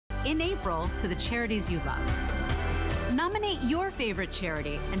in April to the charities you love. Nominate your favorite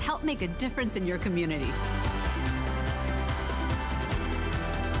charity and help make a difference in your community.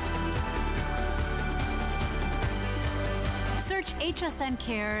 Search HSN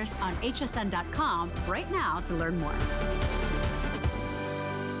Cares on hsn.com right now to learn more.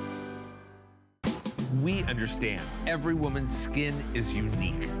 We understand every woman's skin is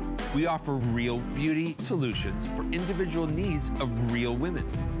unique. We offer real beauty solutions for individual needs of real women,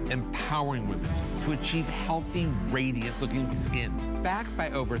 empowering women to achieve healthy, radiant-looking skin, backed by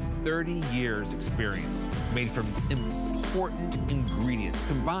over 30 years' experience, made from important ingredients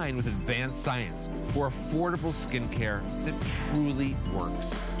combined with advanced science for affordable skincare that truly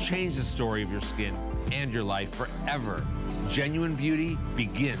works. Change the story of your skin and your life forever. Genuine beauty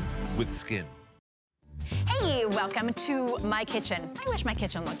begins with skin. Hey, welcome to my kitchen. I wish my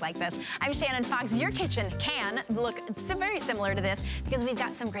kitchen looked like this. I'm Shannon Fox. Your kitchen can look very similar to this because we've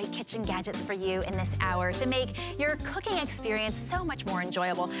got some great kitchen gadgets for you in this hour to make your cooking experience so much more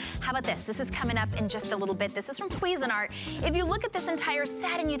enjoyable. How about this? This is coming up in just a little bit. This is from Cuisinart. If you look at this entire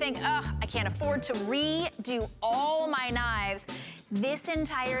set and you think, ugh, I can't afford to redo all my knives, this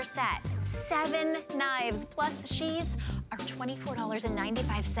entire set, 7 knives plus the sheaths, are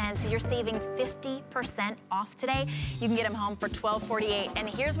 $24.95. You're saving 50% off today. You can get them home for $12.48. And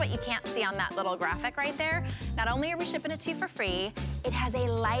here's what you can't see on that little graphic right there. Not only are we shipping it to you for free, it has a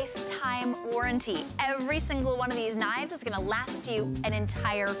lifetime warranty. Every single one of these knives is gonna last you an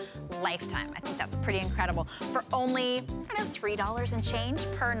entire lifetime. I think that's pretty incredible. For only, I don't know, $3 and change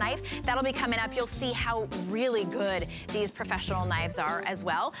per knife. That'll be coming up. You'll see how really good these professional knives are as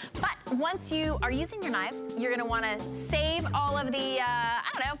well. But once you are using your knives, you're gonna wanna save all of the, I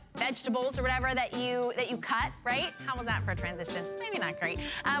don't know, vegetables or whatever that you cut, right? How was that for a transition? Maybe not great.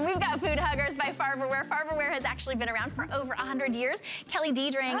 We've got Food Huggers by Farberware. Farberware has actually been around for over 100 years. Kelly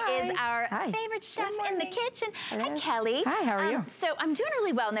Diedring is our favorite chef in the kitchen. Hello. Hi, Kelly. Hi, how are you? So I'm doing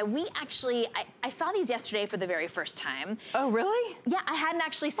really well. Now, we actually, I saw these yesterday for the very first time. Oh, really? Yeah, I hadn't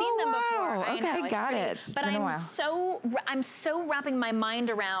actually seen them before. I know, got it. But I'm so wrapping my mind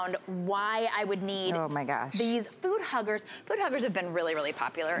around why I would need these Food Huggers. Food Huggers have been really, really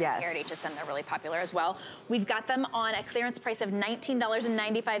popular. Here at HSN, they're really popular as well. We've got them on a clearance price of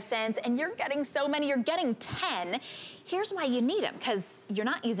 $19.95, and you're getting so many. You're getting 10. Here's why you need them, because you're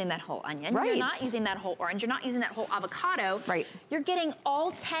not using that whole onion. You're not using that whole orange. You're not using that whole avocado. You're getting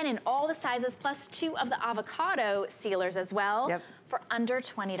all 10 in all the sizes, plus 2 of the avocado sealers as well. For under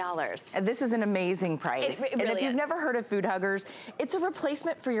 $20. And this is an amazing price. It really and if you've never heard of Food Huggers, it's a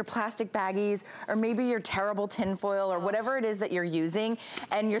replacement for your plastic baggies or maybe your terrible tin foil or whatever it is that you're using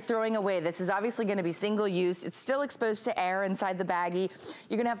and you're throwing away. This is obviously gonna be single use. It's still exposed to air inside the baggie.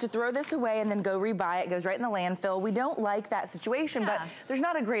 You're gonna have to throw this away and then go rebuy it. It goes right in the landfill. We don't like that situation, but there's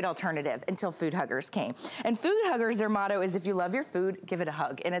not a great alternative until Food Huggers came. And Food Huggers, their motto is if you love your food, give it a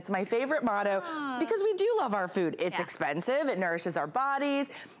hug. And it's my favorite motto because we do love our food. It's expensive, it nourishes our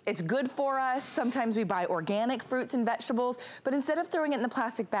bodies, it's good for us. Sometimes we buy organic fruits and vegetables, but instead of throwing it in the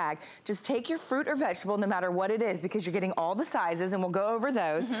plastic bag, just take your fruit or vegetable, no matter what it is, because you're getting all the sizes, and we'll go over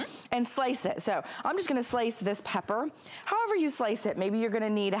those, and slice it. So I'm just gonna slice this pepper. However you slice it, maybe you're gonna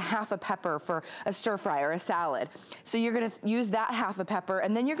need a half a pepper for a stir fry or a salad. So you're gonna use that half a pepper,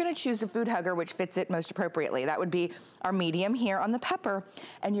 and then you're gonna choose the Food Hugger which fits it most appropriately. That would be our medium here on the pepper,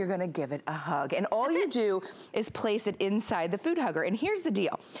 and you're gonna give it a hug. And all you do is place it inside the Food Hugger. And here's the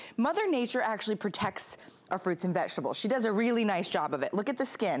deal. Mother Nature actually protects our fruits and vegetables. She does a really nice job of it. Look at the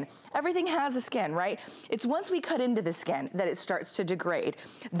skin. Everything has a skin, right? It's once we cut into the skin that it starts to degrade.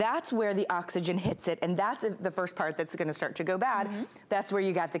 That's where the oxygen hits it, and that's the first part that's gonna start to go bad. That's where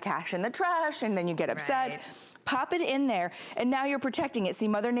you got the cash in the trash, and then you get upset. Pop it in there, and now you're protecting it. See,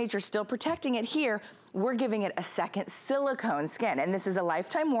 Mother Nature's still protecting it here. We're giving it a second silicone skin, and this is a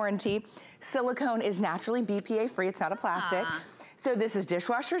lifetime warranty. Silicone is naturally BPA free, it's not a plastic. So this is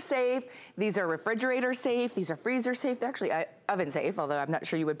dishwasher safe, these are refrigerator safe, these are freezer safe. They're actually oven safe, although I'm not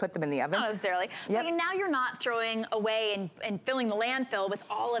sure you would put them in the oven. Not necessarily. But now you're not throwing away and filling the landfill with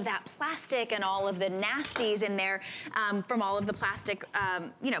all of that plastic and all of the nasties in there from all of the plastic,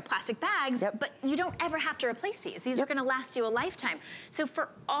 plastic bags, but you don't ever have to replace these. These are gonna last you a lifetime. So for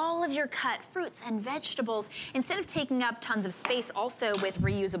all of your cut fruits and vegetables, instead of taking up tons of space also with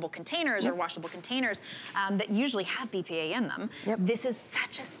reusable containers or washable containers that usually have BPA in them, this is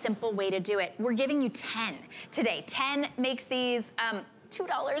such a simple way to do it. We're giving you 10 today. 10 makes these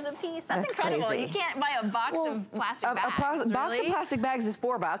 $2 a piece. That's incredible. Crazy. You can't buy a box of plastic bags. A box of plastic bags is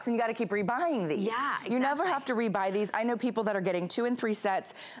 $4, and you got to keep rebuying these. Yeah, exactly. You never have to rebuy these. I know people that are getting 2 and 3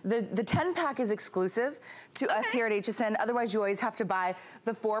 sets. The 10-pack is exclusive to us here at HSN. Otherwise, you always have to buy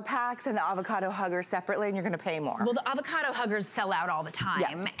the 4-packs and the avocado hugger separately, and you're going to pay more. Well, the avocado huggers sell out all the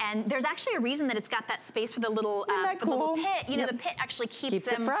time, and there's actually a reason that it's got that space for the little, the little pit. You know, the pit actually keeps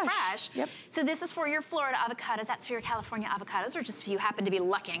them fresh. Yep. So this is for your Florida avocados. That's for your California avocados, or just if you happen to be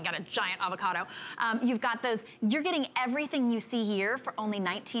lucky and got a giant avocado. You've got those. You're getting everything you see here for only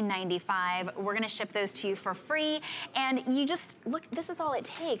 $19.95. We're going to ship those to you for free, and you just look. This is all it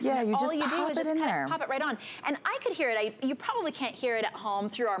takes. Yeah, you all you just do pop is it just in kind there. of pop it right on. And I could hear it. You probably can't hear it at home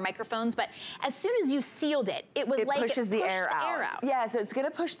through our microphones, but as soon as you sealed it, it was like pushes the air out. Yeah, so it's going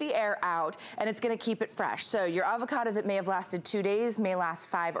to push the air out, and it's going to keep it fresh. So your avocado that may have lasted 2 days may last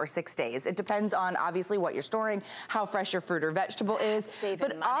 5 or 6 days. It depends on obviously what you're storing, how fresh your fruit or vegetable is.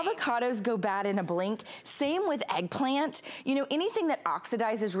 But avocados go bad in a blink. Same with eggplant. You know, anything that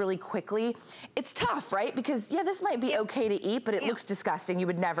oxidizes really quickly, it's tough, right? Because yeah, this might be okay to eat, but it looks disgusting. You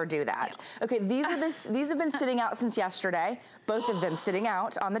would never do that. Okay, these have been sitting out since yesterday. Both of them sitting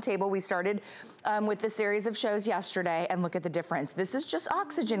out on the table. We started with the series of shows yesterday, and look at the difference. This is just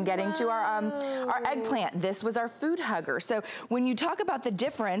oxygen getting to our eggplant. This was our food hugger. So when you talk about the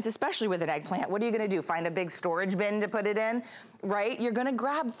difference, especially with an eggplant, what are you going to do? Find a big storage bin to put it in, right? You're going to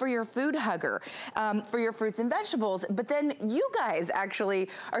grab for your food hugger, for your fruits and vegetables. But then you guys actually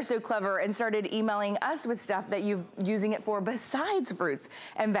are so clever and started emailing us with stuff that you're using it for besides fruits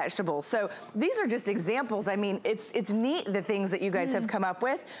and vegetables. So these are just examples. I mean, it's neat the things that you guys have come up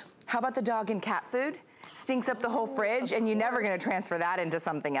with. How about the dog and cat food? Stinks up the whole fridge, and you're never going to transfer that into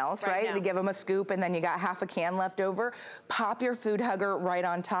something else, right? They give them a scoop, and then you got half a can left over. Pop your food hugger right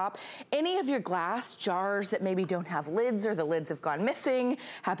on top. Any of your glass jars that maybe don't have lids, or the lids have gone missing,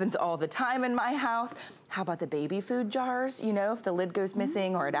 happens all the time in my house. How about the baby food jars? You know, if the lid goes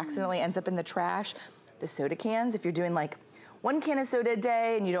missing or it accidentally ends up in the trash. The soda cans, if you're doing like 1 can of soda a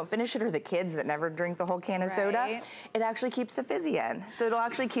day and you don't finish it, or the kids that never drink the whole can of soda, it actually keeps the fizzy in. So it'll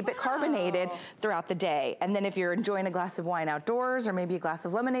actually keep it carbonated throughout the day. And then if you're enjoying a glass of wine outdoors, or maybe a glass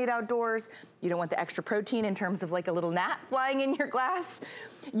of lemonade outdoors, you don't want the extra protein in terms of like a little gnat flying in your glass,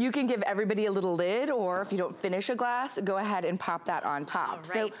 you can give everybody a little lid, or if you don't finish a glass, go ahead and pop that on top.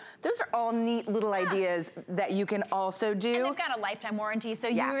 So those are all neat little ideas that you can also do. And they've got a lifetime warranty, so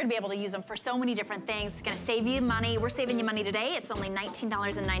you're gonna be able to use them for so many different things. It's gonna save you money. We're saving you money today. It's only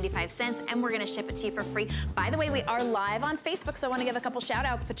 $19.95, and we're gonna ship it to you for free. By the way, we are live on Facebook, so I wanna give a couple shout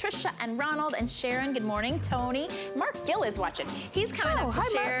outs. Patricia and Ronald and Sharon, good morning. Tony, Mark Gill is watching. He's coming up to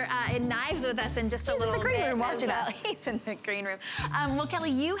share in knives with us in just a little bit. He's in the green room watching us. He's in the green room. Well,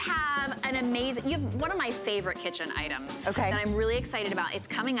 Kelly, you have an amazing, you have one of my favorite kitchen items that I'm really excited about. It's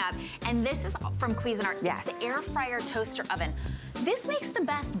coming up, and this is from Cuisinart. It's the air fryer toaster oven. This makes the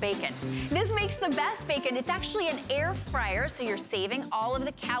best bacon. This makes the best bacon. It's actually an air fryer, so you're saving all of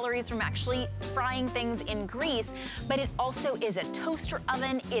the calories from actually frying things in grease, but it also is a toaster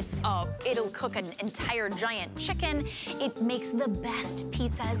oven. It'll cook an entire giant chicken. It makes the best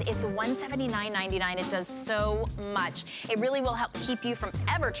pizzas. It's $179.99. It does so much. It really will help keep you from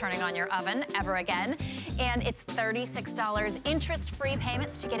ever turning on your oven ever again. And it's $36 interest-free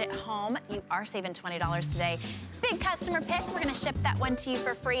payments to get it home. You are saving $20 today. Big customer pick. We're gonna ship that one to you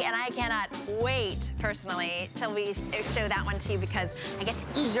for free, and I cannot wait personally till we show that one to you, because I get to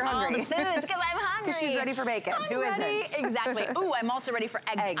eat all the foods because I'm hungry. Because she's ready for bacon. Who isn't? Exactly. Ooh, I'm also ready for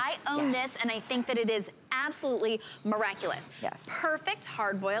eggs. I own this, and I think that it is absolutely miraculous. Perfect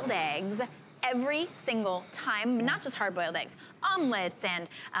hard-boiled eggs every single time, not just hard-boiled eggs, omelets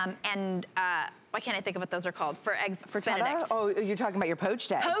and why can't I think of what those are called? For eggs Benedict. Oh, you're talking about your poached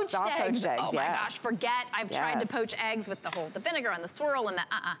eggs. Poached eggs. Oh my gosh, forget. I've tried to poach eggs with the vinegar and the swirl and the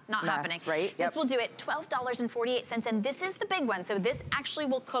not happening. Right? This will do it, $12.48, and this is the big one. So this actually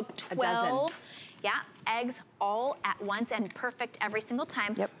will cook 12 eggs all at once, and perfect every single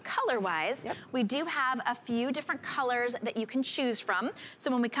time. Color-wise, we do have a few different colors that you can choose from.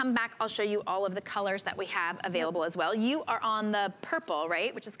 So when we come back, I'll show you all of the colors that we have available as well. You are on the purple,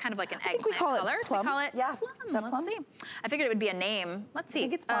 right? Which is kind of like an eggplant color. Plum. We call it plum. Let's see. I figured it would be a name. Let's see. I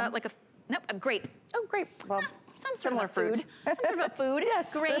think it's plum. Like a grape. Oh, grape. Well, some sort of food. Some sort of food.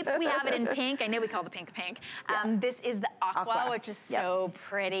 Yes. Grape. We have it in pink. I know we call the pink. This is the aqua, which is so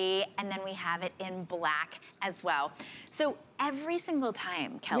pretty. And then we have it in black as well. So every single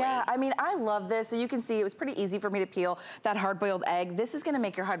time, Kelly. Yeah, I mean, I love this. So you can see it was pretty easy for me to peel that hard-boiled egg. This is gonna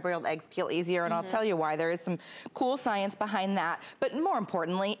make your hard-boiled eggs peel easier, and I'll tell you why. There is some cool science behind that, but more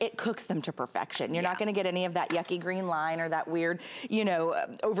importantly, it cooks them to perfection. You're not gonna get any of that yucky green line or that weird, you know,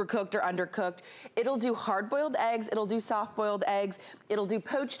 overcooked or undercooked. It'll do hard-boiled eggs, it'll do soft-boiled eggs, it'll do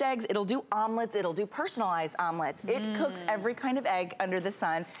poached eggs, it'll do omelets, it'll do personalized omelets. It cooks every kind of egg under the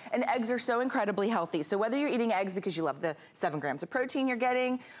sun, and eggs are so incredibly healthy. So whether you're eating eggs because you love the 7 grams of protein you're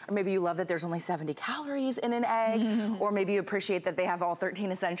getting, or maybe you love that there's only 70 calories in an egg, or maybe you appreciate that they have all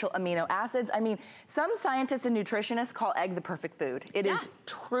 13 essential amino acids. I mean, some scientists and nutritionists call egg the perfect food. It is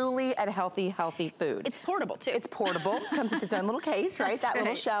truly a healthy food. It's portable too. It's portable, comes with its own little case, right? That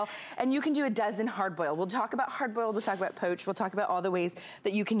little shell. And you can do a dozen hard-boiled. We'll talk about hard-boiled, we'll talk about poached, we'll talk about all the ways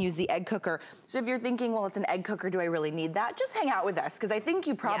that you can use the egg cooker. So if you're thinking, well, it's an egg cooker, do I really need that? Just hang out with us, because I think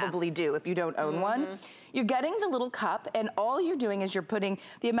you probably do if you don't own one. You're getting the little cup, and all you're doing is you're putting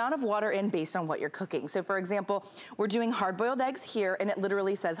the amount of water in based on what you're cooking. So for example, we're doing hard-boiled eggs here, and it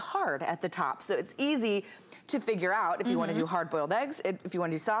literally says hard at the top. So it's easy to figure out if you want to do hard-boiled eggs. If you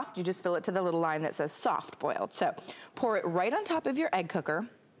want to do soft, you just fill it to the little line that says soft-boiled. So pour it right on top of your egg cooker.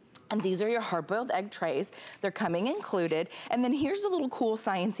 And these are your hard-boiled egg trays. They're coming included. And then here's the little cool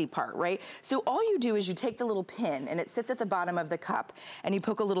science-y part, right? So all you do is you take the little pin, and it sits at the bottom of the cup, and you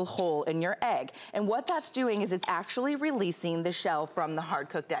poke a little hole in your egg. And what that's doing is it's actually releasing the shell from the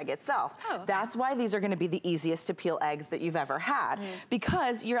hard-cooked egg itself. That's why these are gonna be the easiest to peel eggs that you've ever had,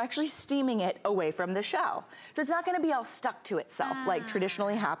 because you're actually steaming it away from the shell. So it's not gonna be all stuck to itself like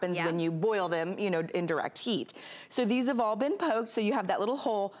traditionally happens when you boil them, you know, in direct heat. So these have all been poked, so you have that little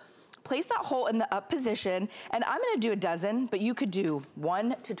hole. Place that hole in the up position, and I'm gonna do a dozen, but you could do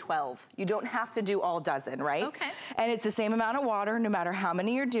 1 to 12. You don't have to do all dozen, right? Okay. And it's the same amount of water, no matter how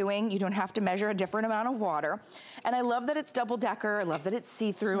many you're doing. You don't have to measure a different amount of water. And I love that it's double decker. I love that it's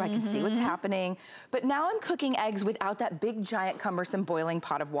see-through. I can see what's happening. But now I'm cooking eggs without that big, giant, cumbersome boiling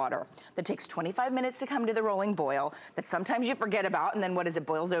pot of water that takes 25 minutes to come to the rolling boil, that sometimes you forget about, and then what is it,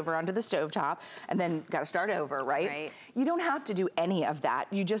 boils over onto the stovetop, and then gotta start over, right? You don't have to do any of that.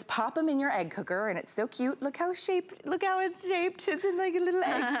 You just pop them in your egg cooker, and it's so cute. Look how it's shaped. It's in like a little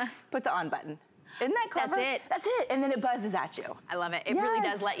egg. Put the on button. Isn't that clever? That's it. That's it. And then it buzzes at you. I love it. It really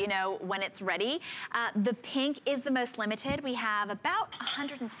does let you know when it's ready. The pink is the most limited. We have about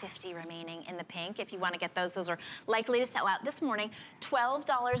 150 remaining in the pink. If you want to get those are likely to sell out this morning.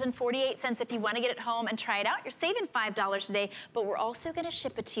 $12.48 if you want to get it home and try it out. You're saving $5 today, but we're also going to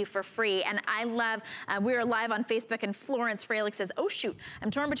ship it to you for free. And I love, we're live on Facebook, and Florence Fralick says, oh shoot, I'm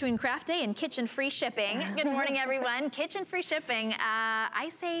torn between craft day and kitchen free shipping. Good morning, everyone. Kitchen free shipping. I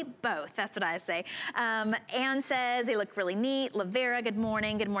say both. That's what I say. Anne says they look really neat. Lavera, good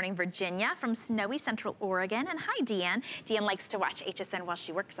morning. Good morning, Virginia from snowy Central Oregon. And hi, Deanne. Deanne likes to watch HSN while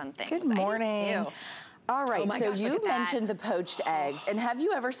she works on things. Good morning. I do too. All right, oh so you mentioned the poached eggs. And have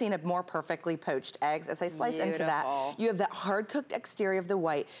you ever seen a more perfectly poached eggs? As I slice into that, you have that hard-cooked exterior of the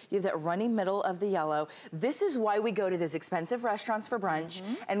white. You have that runny middle of the yellow. This is why we go to those expensive restaurants for brunch,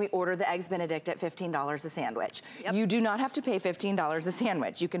 and we order the Eggs Benedict at $15 a sandwich. You do not have to pay $15 a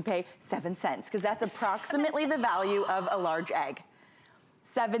sandwich. You can pay 7 cents, because that's approximately the value of a large egg.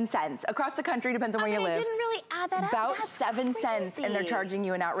 7 cents. Across the country, depends on where you live. I didn't really add that up. About 7 cents, and they're charging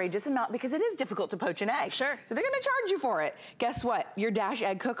you an outrageous amount because it is difficult to poach an egg. Sure. So they're gonna charge you for it. Guess what? Your Dash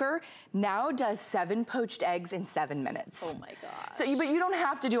egg cooker now does 7 poached eggs in 7 minutes. Oh my gosh. So, but you don't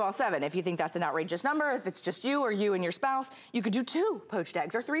have to do all 7. If you think that's an outrageous number, if it's just you or you and your spouse, you could do 2 poached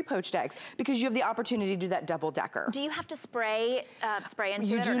eggs or 3 poached eggs, because you have the opportunity to do that double decker. Do you have to spray into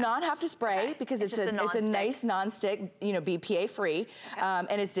you it? You do not have to spray, because it's a nice nonstick, you know, BPA free,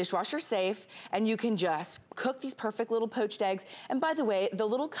 and it's dishwasher safe, and you can just cook these perfect little poached eggs. And by the way, the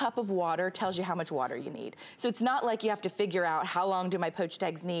little cup of water tells you how much water you need. So it's not like you have to figure out how long do my poached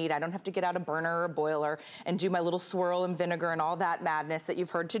eggs need. I don't have to get out a burner or a boiler and do my little swirl and vinegar and all that madness that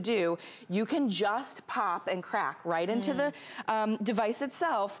you've heard to do. You can just pop and crack right into the device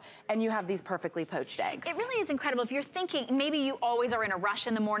itself, and you have these perfectly poached eggs. It really is incredible. If you're thinking, maybe you always are in a rush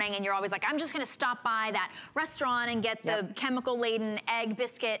in the morning and you're always like, I'm just gonna stop by that restaurant and get the chemical-laden egg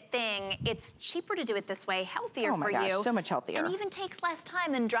biscuit thing. It's cheaper to do it this way, healthier for you. So much healthier. And even takes less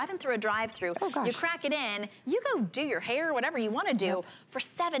time than driving through a drive-thru. You crack it in, you go do your hair, whatever you want to do for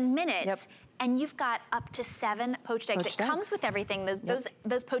 7 minutes. and you've got up to 7 poached eggs. It comes with everything.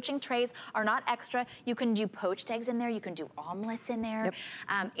 Those poaching trays are not extra. You can do poached eggs in there. You can do omelets in there.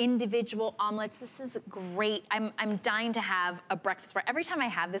 Individual omelets. This is great. I'm dying to have a breakfast bar. Every time I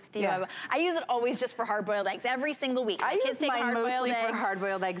have this with you, I use it always just for hard-boiled eggs. Every single week. I use mine mostly for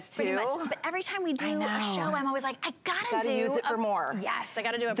hard-boiled eggs too. Pretty much. But every time we do a show, I'm always like, I gotta use it for more. Yes, I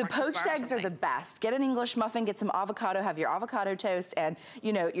gotta do a The poached eggs are the best. Get an English muffin, get some avocado, have your avocado toast, and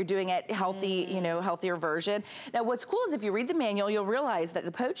you know, you're doing it healthy, you know, healthier version. Now what's cool is if you read the manual, you'll realize that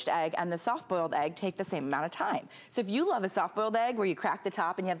the poached egg and the soft-boiled egg take the same amount of time. So if you love a soft-boiled egg where you crack the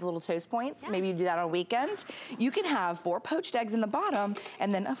top and you have the little toast points, maybe you do that on weekends, you can have 4 poached eggs in the bottom,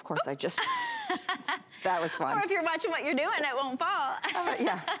 and then of course I just, that was fun. Or if you're watching what you're doing, it won't fall.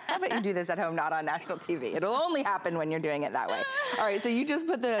 How about you do this at home, not on national TV? It'll only happen when you're doing it that way. All right, so you just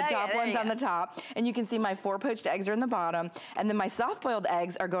put the top ones on the top, and you can see my 4 poached eggs are in the bottom, and then my soft-boiled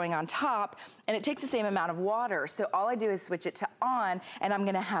eggs are going on top, and it takes the same amount of water. So all I do is switch it to on, and I'm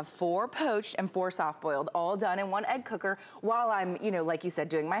gonna have 4 poached and 4 soft-boiled, all done in one egg cooker while I'm, you know, like you said,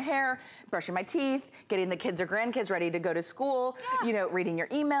 doing my hair, brushing my teeth, getting the kids or grandkids ready to go to school, you know, reading your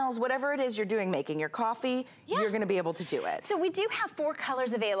emails, whatever it is you're doing, making your coffee, you're gonna be able to do it. So we do have 4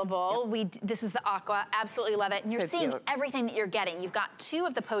 colors available. This is the aqua, absolutely love it. And you're seeing everything that you're getting. You've got 2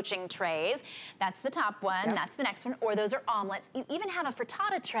 of the poaching trays. That's the top one, that's the next one, or those are omelets. You even have a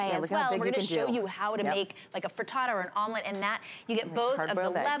frittata tray as well. We're gonna show you how to make like a frittata or an omelet in that. You get both of the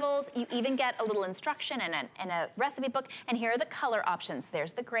levels. You even get a little instruction and a recipe book. And here are the color options.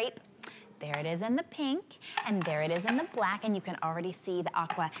 There's the grape. There it is in the pink, and there it is in the black, and you can already see the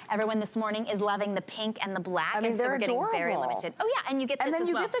aqua. Everyone this morning is loving the pink and the black, and so we're getting very limited. Oh yeah, and you get this as well. And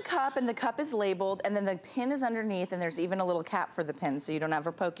then you get the cup, and the cup is labeled, and then the pin is underneath, and there's even a little cap for the pin, so you don't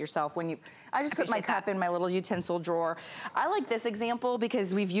ever poke yourself when you. I just put my cup in my little utensil drawer. I like this example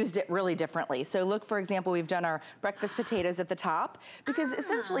because we've used it really differently. So look, for example, we've done our breakfast potatoes at the top, because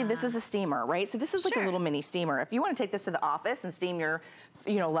essentially this is a steamer, right? So this is like a little mini steamer. If you want to take this to the office and steam your,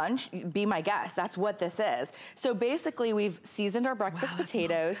 you know, lunch, be my guest. That's what this is. So basically we've seasoned our breakfast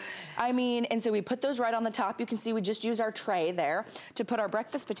potatoes. I mean, and so we put those right on the top. You can see we just use our tray there to put our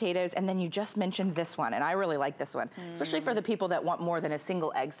breakfast potatoes, and then you just mentioned this one, and I really like this one, especially for the people that want more than a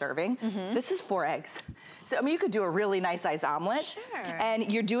single egg serving. This is 4 eggs. So, I mean, you could do a really nice sized omelet,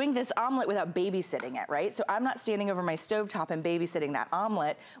 and you're doing this omelet without babysitting it, right? So I'm not standing over my stovetop and babysitting that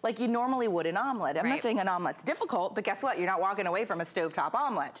omelet like you normally would an omelet. I'm not saying an omelet's difficult, but guess what? You're not walking away from a stovetop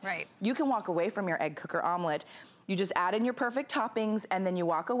omelet. You can walk away from your egg cooker omelet. You just add in your perfect toppings, and then you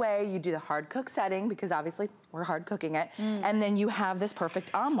walk away. You do the hard cook setting, because obviously we're hard cooking it, and then you have this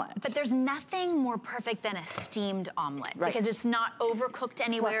perfect omelet. But there's nothing more perfect than a steamed omelet, because it's not overcooked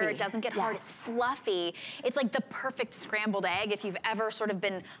anywhere. It doesn't get hard. It's fluffy. It's like the perfect scrambled egg. If you've ever sort of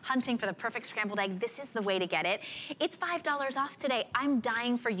been hunting for the perfect scrambled egg, this is the way to get it. It's $5 off today. I'm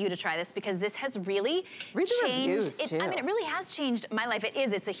dying for you to try this, because this has really changed. I mean, it really has changed my life. It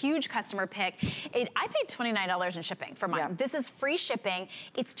is. It's a huge customer pick. I paid $29 in shipping for mine. This is free shipping.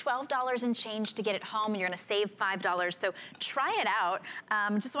 It's $12 and change to get it home, and you're gonna save $5. So try it out.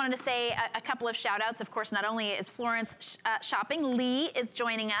 Just wanted to say a couple of shout outs. Of course, not only is Florence shopping, Lee is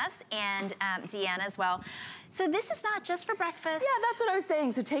joining us, and Deanna as well. So this is not just for breakfast. Yeah, that's what I was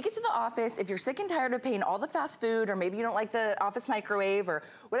saying. So take it to the office. If you're sick and tired of paying all the fast food, or maybe you don't like the office microwave, or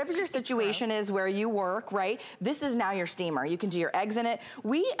whatever your situation is where you work, right? This is now your steamer. You can do your eggs in it.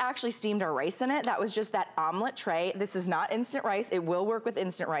 We actually steamed our rice in it. That was just that omelet tray. This is not instant rice. It will work with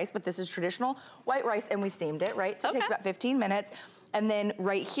instant rice, but this is traditional white rice, and we steamed it, right? So it takes about 15 minutes. And then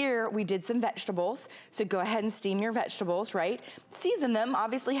right here, we did some vegetables. So go ahead and steam your vegetables, right? Season them,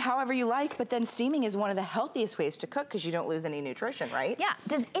 obviously, however you like, but then steaming is one of the healthiest ways to cook, because you don't lose any nutrition, right? Yeah,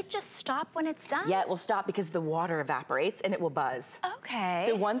 does it just stop when it's done? Yeah, it will stop because the water evaporates and it will buzz. Okay.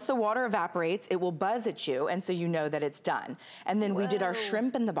 So once the water evaporates, it will buzz at you, and so you know that it's done. And then we did our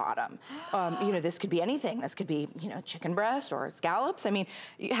shrimp in the bottom. You know, this could be anything. This could be, you know, chicken breast or scallops. I mean,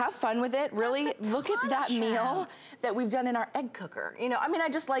 have fun with it. Really look at that meal that we've done in our egg cooker. You know, I mean, I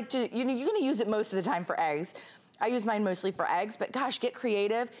just like to, you know, you're gonna use it most of the time for eggs. I use mine mostly for eggs, but gosh, get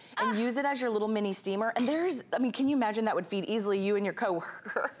creative and use it as your little mini steamer. And there's, I mean, can you imagine that would feed easily you and your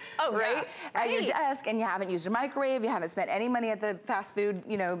coworker, right? At your desk, and you haven't used a microwave, you haven't spent any money at the fast food,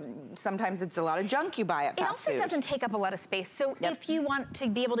 you know, sometimes it's a lot of junk you buy at fast food. It also doesn't take up a lot of space. So if you want to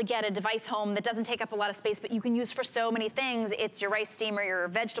be able to get a device home that doesn't take up a lot of space, but you can use for so many things, it's your rice steamer, your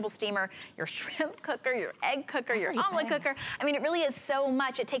vegetable steamer, your shrimp cooker, your egg cooker, your omelet cooker. I mean, it really is so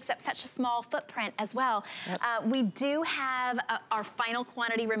much. It takes up such a small footprint as well. We do have our final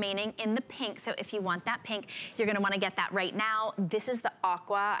quantity remaining in the pink, so if you want that pink, you're gonna wanna get that right now. This is the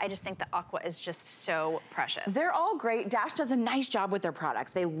aqua. I just think the aqua is just so precious. They're all great. Dash does a nice job with their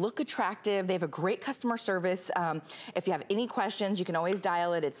products. They look attractive. They have a great customer service. If you have any questions, you can always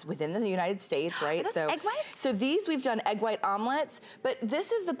dial it. It's within the United States, right? So egg whites? So these, we've done egg white omelets, but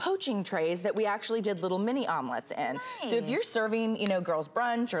this is the poaching trays that we actually did little mini omelets in. Nice. So if you're serving, you know, girls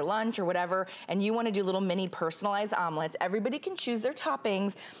brunch or lunch or whatever, and you want to do little mini personalized omelets, everybody can choose their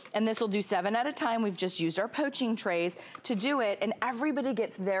toppings, and this will do 7 at a time. We've just used our poaching trays to do it, and everybody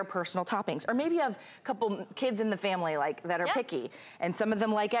gets their personal toppings. Or maybe you have a couple kids in the family like that are picky, and some of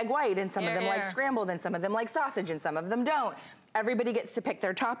them like egg white, and some of them like scrambled, and some of them like sausage, and some of them don't. Everybody gets to pick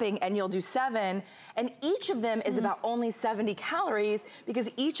their topping, and you'll do 7, and each of them is about only 70 calories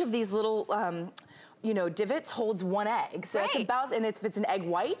because each of these little, you know, divots holds 1 egg. So it's about, and if it's an egg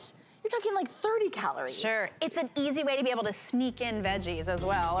white, you're talking like 30 calories. Sure. It's an easy way to be able to sneak in veggies as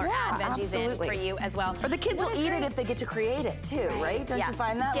well, or add veggies in for you as well. Or the kids will eat it if they get to create it too, right? Don't you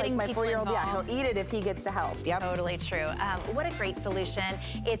find that? Getting like my 4-year-old, he'll eat it if he gets to help. Yep. Totally true. What a great solution.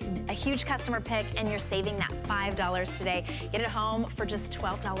 It's a huge customer pick, and you're saving that $5 today. Get it home for just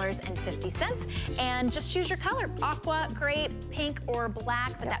 $12.50, and just choose your color: aqua, grape, pink, or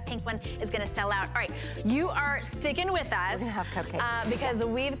black. But that pink one is going to sell out. All right, you are sticking with us. We're gonna have cupcakes because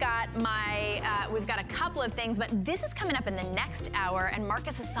we've got we've got a couple of things, but this is coming up in the next hour, and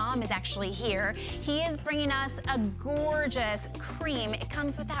Marcus Assam is actually here. He is bringing us a gorgeous cream. It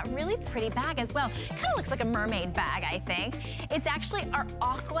comes with that really pretty bag as well. Kind of looks like a mermaid bag, I think. It's actually our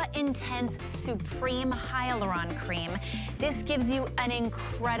Aqua Intense Supreme Hyaluron Cream. This gives you an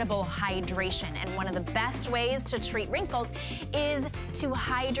incredible hydration, and one of the best ways to treat wrinkles is to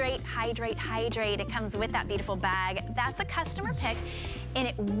hydrate, hydrate, hydrate. It comes with that beautiful bag. That's a customer pick, and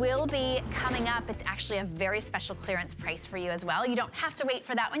it will be coming up. It's actually a very special clearance price for you as well. You don't have to wait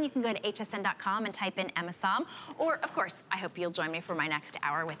for that one. You can go to hsn.com and type in Assam, or of course, I hope you'll join me for my next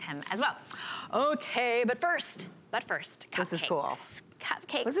hour with him as well. Okay, but first, cupcakes. This is cool.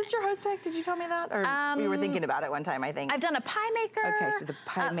 Cupcakes. Was this your host pick? Did you tell me that? Or we were thinking about it one time, I think. I've done a pie maker. Okay, so the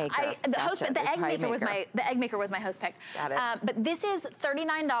pie maker. The egg maker was my host pick. Got it. But this is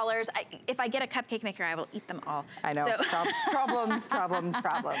 $39. If I get a cupcake maker, I will eat them all. I know. So problems, right?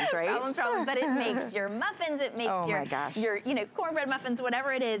 Problems. But it makes your muffins. It makes your cornbread muffins,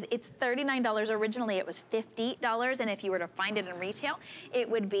 whatever it is. It's $39. Originally, it was $50, and if you were to find it in retail, it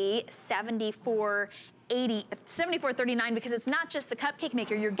would be $74.39, because it's not just the cupcake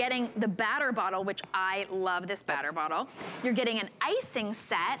maker. You're getting the batter bottle, which I love this batter bottle. You're getting an icing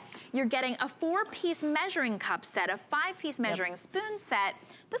set. You're getting a 4-piece measuring cup set, a 5-piece measuring spoon set,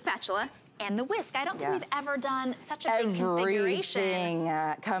 the spatula, and the whisk. I don't think we've ever done such a big configuration. Everything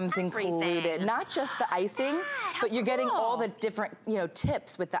comes included. Not just the icing, but you're getting all the different,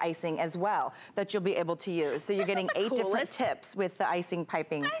 tips with the icing as well that you'll be able to use. So you're getting 8 different tips with the icing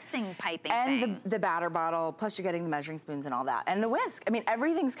piping. And the batter bottle, plus you're getting the measuring spoons and all that. And the whisk. I mean,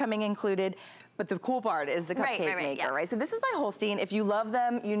 everything's coming included. But the cool part is the cupcake maker, right? So this is by Holstein. If you love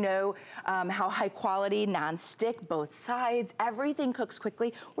them, you know how high quality, non-stick, both sides, everything cooks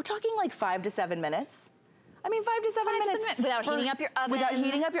quickly. We're talking like 5 to 7 minutes. I mean, 5 to 7 minutes. Without heating up your oven. Without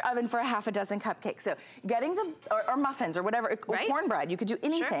heating up your oven for a half a dozen cupcakes. So getting the, or muffins or whatever, or cornbread, you could do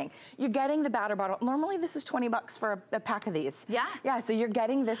anything. Sure. You're getting the batter bottle. Normally this is $20 for a pack of these. Yeah. Yeah, so you're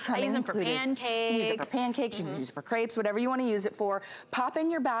getting this coming included. I use them for pancakes. You can use it for pancakes, you can use it for crepes, whatever you want to use it for. Pop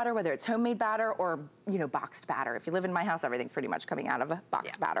in your batter, whether it's homemade batter or, boxed batter. If you live in my house, everything's pretty much coming out of a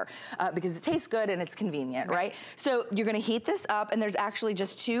boxed batter because it tastes good and it's convenient, right? So you're going to heat this up, and there's actually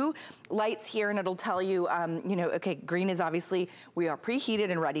just 2 lights here, and it'll tell you, okay, green is obviously, we are preheated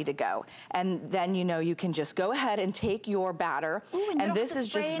and ready to go. And then, you can just go ahead and take your batter. Ooh, and this is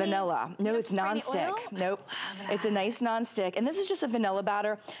just vanilla. No, it's nonstick. Nope. It's a nice nonstick. And this is just a vanilla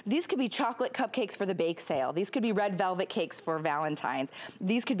batter. These could be chocolate cupcakes for the bake sale. These could be red velvet cakes for Valentine's.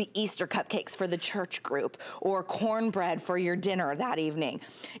 These could be Easter cupcakes for the church group, or cornbread for your dinner that evening.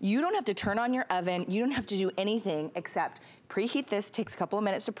 You don't have to turn on your oven. You don't have to do anything except preheat this. Takes a couple of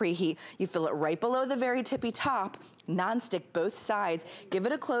minutes to preheat. You fill it right below the very tippy top, non-stick both sides. Give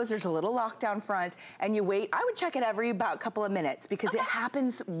it a close. There's a little lock down front, and you wait. I would check it every about a couple of minutes because it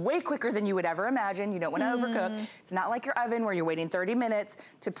happens way quicker than you would ever imagine. You don't want to overcook. It's not like your oven where you're waiting 30 minutes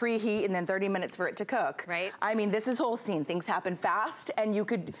to preheat and then 30 minutes for it to cook. Right. I mean, this is Holstein. Things happen fast, and you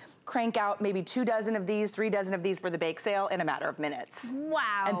could crank out maybe 2 dozen of these, 3 dozen of these for the bake sale in a matter of minutes.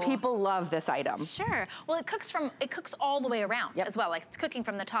 Wow. And people love this item. Sure. Well, it cooks all the way around as well. Like, it's cooking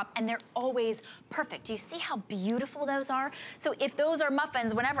from the top, and they're always perfect. Do you see how beautiful powerful those are. So if those are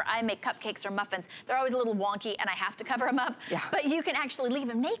muffins, whenever I make cupcakes or muffins, they're always a little wonky and I have to cover them up. Yeah. But you can actually leave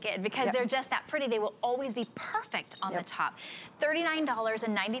them naked because they're just that pretty. They will always be perfect on the top.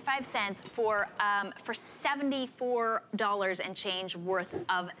 $39.95 for $74 and change worth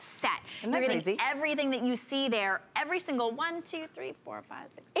of set. Isn't that You're getting crazy? everything that you see there, every single 1, 2, 3, 4,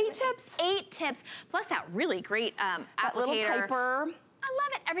 5, 6, 8 tips. 8 tips, plus that really great that applicator. Little Piper. I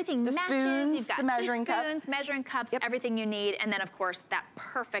love it. Everything the matches. Spoons, You've got the measuring teaspoons, cups. measuring cups, everything you need, and then of course that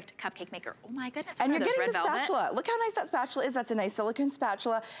perfect cupcake maker. Oh my goodness! And you're getting red the velvet? spatula. Look how nice that spatula is. That's a nice silicone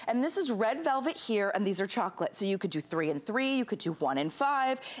spatula. And this is red velvet here, and these are chocolate. So you could do 3 and 3. You could do 1 and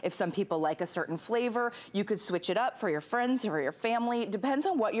 5. If some people like a certain flavor, you could switch it up for your friends or your family. It depends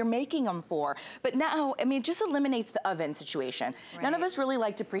on what you're making them for. But now, I mean, it just eliminates the oven situation. Right. None of us really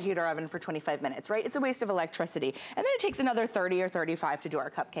like to preheat our oven for 25 minutes, right? It's a waste of electricity. And then it takes another 30 or 35 to do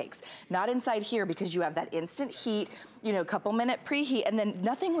our cupcakes. Not inside here because you have that instant heat, you know, couple minute preheat, and then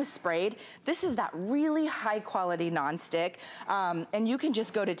nothing was sprayed. This is that really high quality nonstick, and you can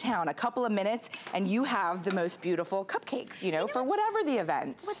just go to town a couple of minutes and you have the most beautiful cupcakes, you know for whatever the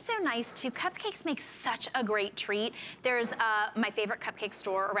event. What's so nice too, cupcakes make such a great treat. There's my favorite cupcake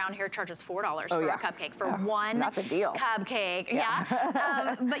store around here charges $4 for a cupcake for one That's a deal. cupcake.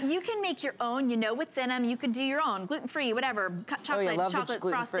 But you can make your own. You know what's in them. You could do your own, gluten-free, whatever, chocolate, chocolate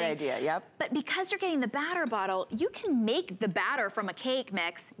frosting. Idea, But because you're getting the batter bottle, you can make the batter from a cake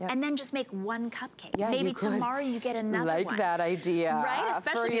mix and then just make one cupcake. Maybe tomorrow you get another one. Like that idea. Right?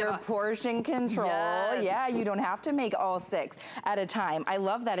 Especially for your portion control. Yes. Yeah, you don't have to make all 6 at a time. I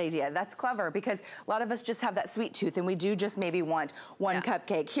love that idea. That's clever because a lot of us just have that sweet tooth and we do just maybe want one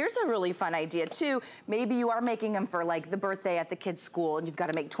cupcake. Here's a really fun idea too. Maybe you are making them for like the birthday at the kids' school and you've got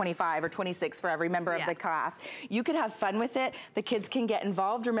to make 25 or 26 for every member of the class. You could have fun with it. The kids can get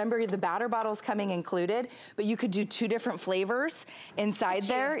involved. Remember, the batter bottle's coming included, but you could do 2 different flavors inside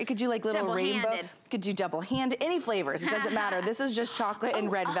there. You could do like little rainbow. You could do double-handed, any flavors. It doesn't matter. This is just chocolate and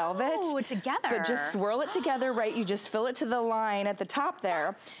red velvet. Oh, together. But just swirl it together, right? You just fill it to the line at the top there.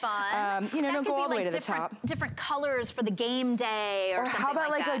 That's fun. You know, that don't go all the way to the different, top. Different colors for the game day or something how about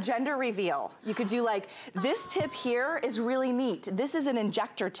like that. a gender reveal? You could do like, this tip here is really neat. This is an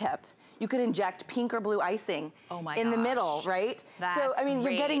injector tip. You could inject pink or blue icing in the middle, right? So, I mean,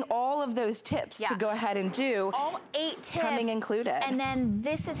 you're getting all of those tips to go ahead and do. All 8 tips. Coming included. And then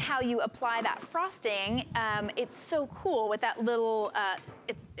this is how you apply that frosting. It's so cool with that little,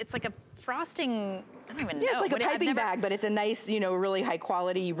 it's like a frosting, I don't even know. Yeah, it's like a piping bag, but it's a nice, you know, really high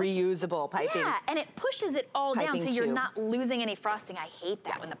quality, reusable piping. Yeah, and it pushes it all down so you're not losing any frosting. I hate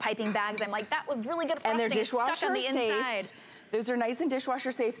that when the piping bags, I'm like, that was really good frosting. And they're dishwasher stuck on the inside. safe. Those are nice and dishwasher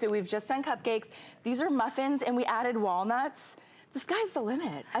safe. So we've just done cupcakes. These are muffins and we added walnuts. The sky's the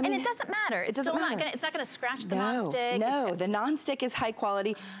limit. I mean, and it doesn't matter. It's still not gonna, it's not gonna scratch the nonstick. No, the nonstick is high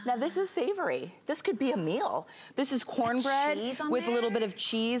quality. Now this is savory. This could be a meal. This is cornbread with a little bit of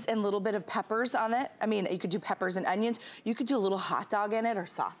cheese and a little bit of peppers on it. I mean, you could do peppers and onions. You could do a little hot dog in it or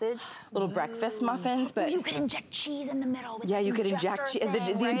sausage, little breakfast muffins. But you could inject cheese in the middle with you could inject cheese.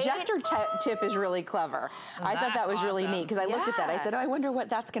 The injector tip is really clever. I thought that was really neat because I looked at that. I said, oh, I wonder what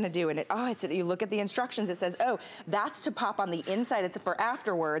that's gonna do. And you look at the instructions. It says, oh, that's to pop on the inside. It's for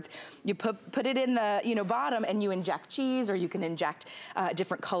afterwards. You put it in the bottom and you inject cheese, or you can inject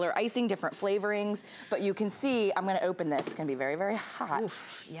different color icing, different flavorings. But you can see, I'm going to open this. It's going to be very, very hot.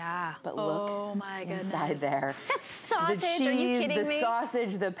 Oof, yeah. But look inside there. Is that sausage? The cheese, are you kidding me? The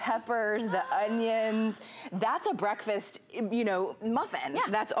sausage, the peppers, the onions. That's a breakfast, muffin. Yeah.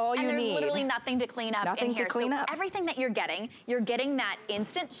 That's all you need. And there's literally nothing to clean up in here. To clean up. Everything that you're getting that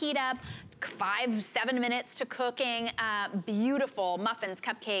instant heat up, 5-7 minutes to cooking, beautiful muffins,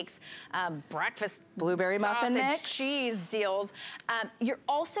 cupcakes, breakfast, blueberry muffin mix, cheese deals. You're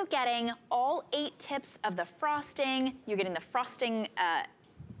also getting all 8 tips of the frosting. You're getting the frosting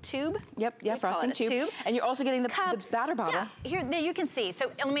tube. Yep, frosting tube. And you're also getting the batter bottle. Yeah, here you can see.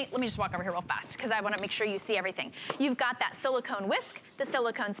 So let me just walk over here real fast because I want to make sure you see everything. You've got that silicone whisk, the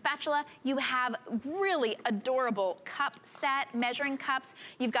silicone spatula. You have really adorable cup set, measuring cups.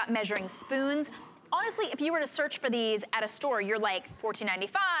 You've got measuring spoons. Honestly, if you were to search for these at a store, you're like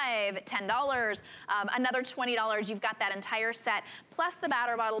 $14.95, $10, another $20. You've got that entire set, plus the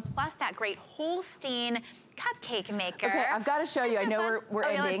batter bottle, plus that great Holstein cupcake maker. Okay, I've got to show you. I know we're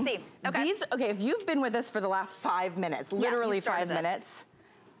ending. Let's see. Okay. If you've been with us for the last 5 minutes, literally 5 minutes,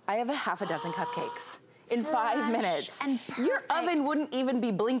 I have a half a dozen cupcakes. in 5 minutes. And your oven wouldn't even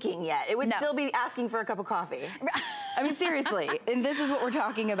be blinking yet. It would still be asking for a cup of coffee. I mean, seriously. And this is what we're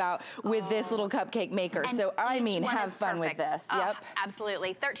talking about with this little cupcake maker. And so, I mean, have fun with this. Yep.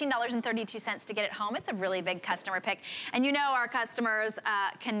 Absolutely. $13.32 to get it home. It's a really big customer pick. And you know our customers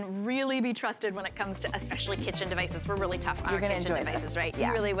can really be trusted when it comes to especially kitchen devices. We're really tough on our kitchen devices, right? Yeah.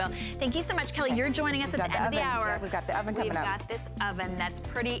 You really will. Thank you so much, Kelly. You're joining us at the end of the hour. Yeah, we've got the oven coming up. We've got this oven that's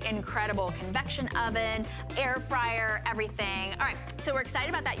pretty incredible. Convection oven, air fryer, everything. All right, so we're excited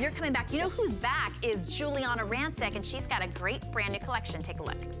about that. You're coming back. You know who's back is Juliana Rancic, and she's got a great brand new collection. Take a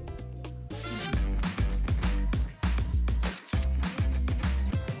look.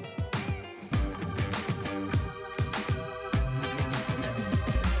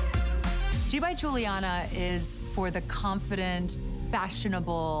 G by Juliana is for the confident,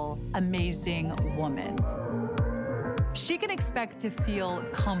 fashionable, amazing woman. She can expect to feel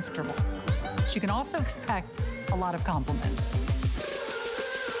comfortable. She can also expect a lot of compliments.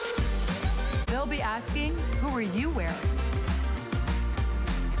 They'll be asking, who are you wearing?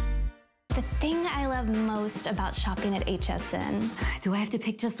 The thing I love most about shopping at HSN. Do I have to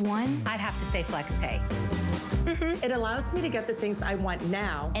pick just one? I'd have to say FlexPay. It allows me to get the things I want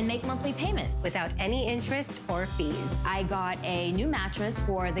now And make monthly payments without any interest or fees. I got a new mattress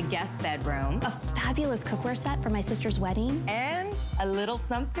for the guest bedroom. A fabulous cookware set for my sister's wedding. and a little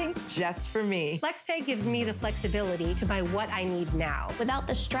something just for me. FlexPay gives me the flexibility to buy what I need now. Without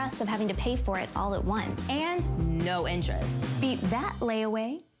the stress of having to pay for it all at once. And no interest. Beat that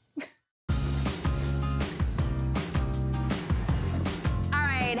layaway.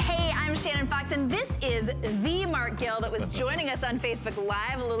 Hey, I'm Shannon Fox, and this is the Mark Gill that was joining us on Facebook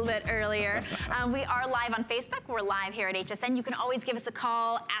Live a little bit earlier. We are live on Facebook. We're live here at HSN. You can always give us a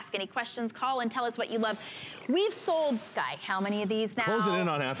call, ask any questions, call and tell us what you love. We've sold, Guy, how many of these now? Closing in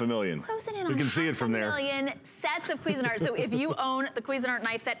on 500,000. Closing in on You can see it from there. 500,000 sets of Cuisinart. So if you own the Cuisinart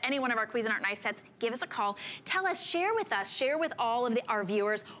knife set, any one of our Cuisinart knife sets, give us a call. Tell us, share with us, share with all of our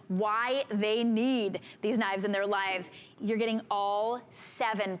viewers why they need these knives in their lives. You're getting all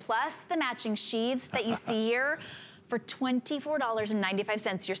 7 plus the matching sheaths that you see here for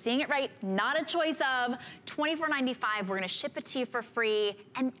 $24.95. You're seeing it right, not a choice of. $24.95, we're gonna ship it to you for free.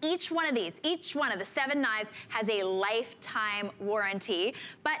 And each one of these, each one of the 7 knives has a lifetime warranty.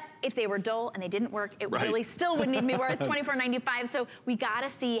 But if they were dull and they didn't work, it really still wouldn't even be worth $24.95. So we gotta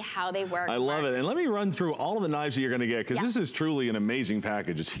see how they work. I love it. And let me run through all of the knives that you're gonna get, because this is truly an amazing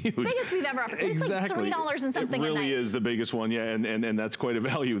package. It's huge. Biggest we've ever offered. It's like $3 and something a knife. It really is the biggest one, yeah, and that's quite a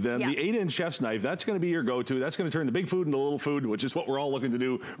value. Then the 8-inch chef's knife, that's gonna be your go-to. That's gonna turn the big food into little food, which is what we're all looking to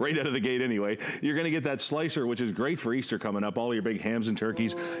do right out of the gate anyway. You're gonna get that slicer, which is great for Easter coming up, all your big hams and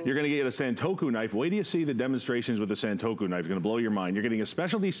turkeys. You're gonna get a Santoku knife. Wait till you see the demonstrations with the Santoku knife. It's gonna blow your mind. You're getting a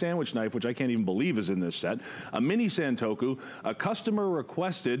specialty sandwich knife, which I can't even believe is in this set, a mini Santoku, a customer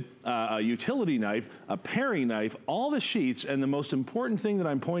requested a utility knife, a paring knife, all the sheaths, and the most important thing that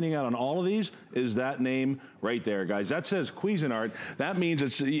I'm pointing out on all of these is that name right there, guys. That says Cuisinart. That means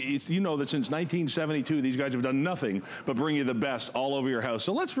it's you know that since 1972, these guys have done nothing but bring you the best all over your house.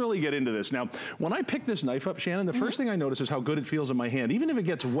 So let's really get into this. Now, when I pick this knife up, Shannon, the first thing I notice is how good it feels in my hand. Even if it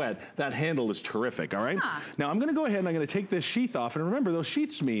gets wet, that handle is terrific, all right? Now, I'm gonna go ahead and I'm gonna take this sheath off, and remember, those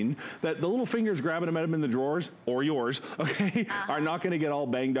sheaths mean that the little fingers grabbing them in the drawers, or yours, okay, are not gonna get all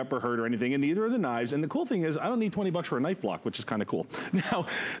banged up or hurt or anything, and neither are the knives. And the cool thing is, I don't need 20 bucks for a knife block, which is kind of cool. Now,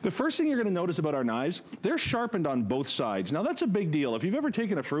 the first thing you're gonna notice about our knives, they're sharpened on both sides. Now, that's a big deal. If you've ever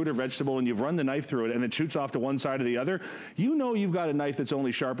taken a fruit or vegetable and you've run the knife through it and it shoots off to one side or the other, you know you've got a knife that's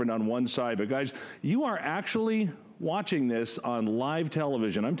only sharpened on one side. But guys, you are actually watching this on live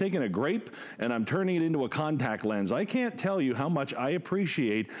television. I'm taking a grape and I'm turning it into a contact lens. I can't tell you how much I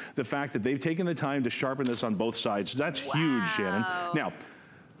appreciate the fact that they've taken the time to sharpen this on both sides. That's huge, Shannon. Now,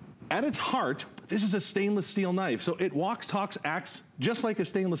 at its heart, this is a stainless steel knife. So it walks, talks, acts just like a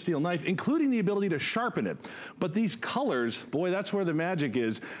stainless steel knife, including the ability to sharpen it. But these colors, boy, that's where the magic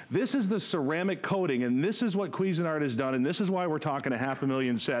is. This is the ceramic coating, and this is what Cuisinart has done, and this is why we're talking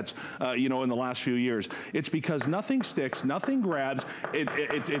 500,000 sets, you know, in the last few years. It's because nothing sticks, nothing grabs.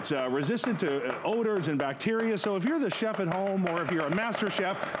 It's resistant to odors and bacteria. So if you're the chef at home, or if you're a master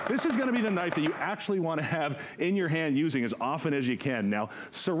chef, this is gonna be the knife that you actually wanna have in your hand using as often as you can. Now,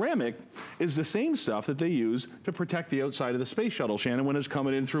 ceramic is the same stuff that they use to protect the outside of the space shuttle, Shannon, when it's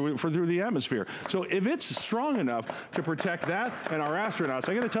coming in through the atmosphere. So if it's strong enough to protect that and our astronauts,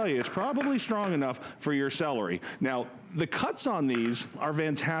 I gotta tell you, it's probably strong enough for your celery. Now, the cuts on these are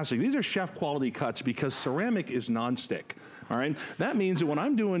fantastic. These are chef quality cuts because ceramic is nonstick. all right? That means that when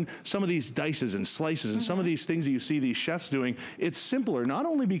I'm doing some of these dices and slices and some of these things that you see these chefs doing, it's simpler, not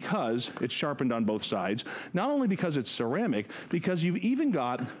only because it's sharpened on both sides, not only because it's ceramic, because you've even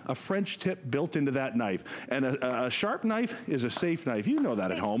got a French tip built into that knife. And a sharp knife is a safe knife. You know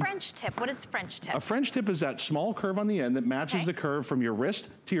that at home. French tip, what is French tip? A French tip is that small curve on the end that matches the curve from your wrist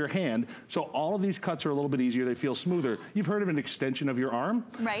to your hand, so all of these cuts are a little bit easier, they feel smoother. You've heard of an extension of your arm?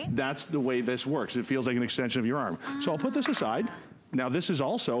 Right. That's the way this works. It feels like an extension of your arm. So I'll put this aside. Now this is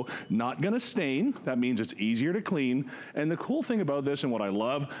also not gonna stain. That means it's easier to clean. And the cool thing about this and what I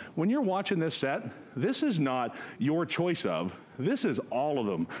love, when you're watching this set, this is not your choice of, this is all of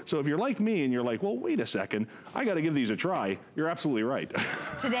them. So if you're like me and you're like, well, wait a second, I gotta give these a try, you're absolutely right.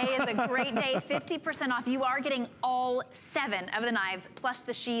 Today is a great day, 50% off. You are getting all 7 of the knives, plus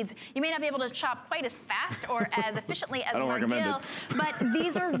the sheaths. You may not be able to chop quite as fast or as efficiently as Margil, but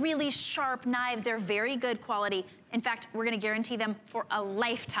these are really sharp knives. They're very good quality. In fact, we're gonna guarantee them for a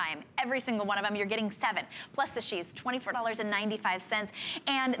lifetime. Every single one of them, you're getting 7, plus the sheaths, $24.95.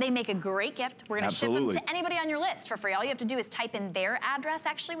 And they make a great gift. We're gonna ship them to anybody on your list for free. All you have to do is type in their address,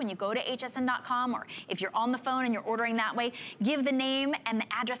 actually, when you go to hsn.com, or if you're on the phone and you're ordering that way, give the name and the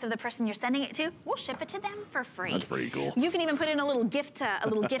address of the person you're sending it to. We'll ship it to them for free. That's pretty cool. You can even put in a little gift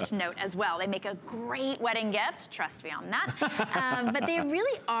note as well. They make a great wedding gift. Trust me on that. But they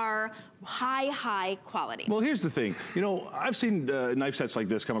really are high quality. Well, here's the thing. You know, I've seen knife sets like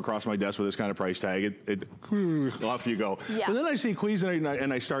this come across my desk with this kind of price tag. Off you go. Yeah. But then I see Cuisinart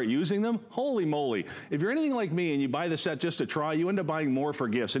and I start using them. Holy moly. If you're anything like me and you buy the set just to try, you end up buying more for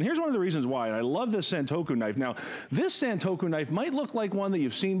gifts. And here's one of the reasons why. I love this Santoku knife. Now, this Santoku knife might look like one that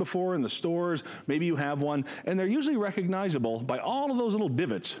you've seen before in the stores. Maybe you have one. And they're usually recognizable by all of those little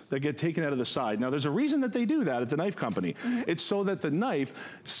divots that get taken out of the side. Now, there's a reason that they do that at the knife company. It's so that the knife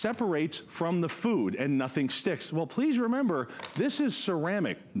separates from the food and nothing sticks. Well, please remember, this is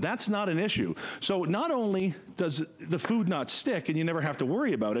ceramic. That's not an issue. So not only does the food not stick and you never have to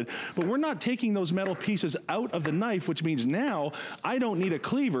worry about it, but we're not taking those metal pieces out of the knife, which means now I don't need a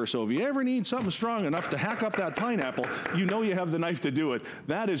cleaver. So if you ever need something strong enough to hack up that pineapple, you know you have the knife to do it.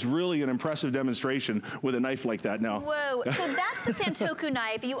 That is really an impressive demonstration with a knife like that now. Whoa, so that's the Santoku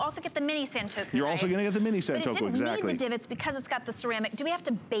knife. You also get the mini Santoku knife. You're also gonna get the mini Santoku, but it didn't exactly. need the divots because it's got the ceramic. Do we have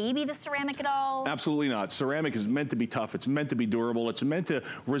to baby the ceramic at all? Absolutely not. Ceramic is meant to be tough. It's meant to be durable. It's meant to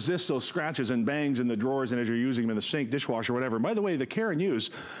resist those scratches and bangs in the drawers and as you're using them in the sink, dishwasher, whatever. And by the way, the care and use,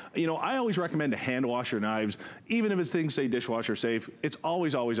 you know, I always recommend to hand wash your knives, even if it's things say dishwasher safe. It's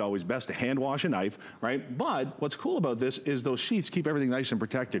always best to hand wash a knife, right? But what's cool about this is those sheaths keep everything nice and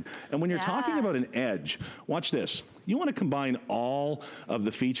protected. And when you're talking about an edge, watch this. You want to combine all of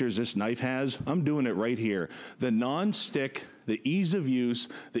the features this knife has. I'm doing it right here. The non-stick, the ease of use,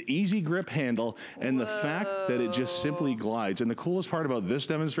 the easy grip handle, and the fact that it just simply glides. And the coolest part about this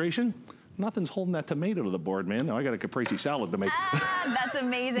demonstration, nothing's holding that tomato to the board, man. Now I got a caprese salad to make. That's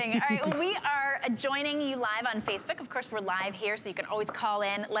amazing. All right, well, we are joining you live on Facebook. Of course, we're live here, so you can always call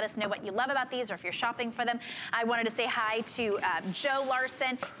in. Let us know what you love about these or if you're shopping for them. I wanted to say hi to Joe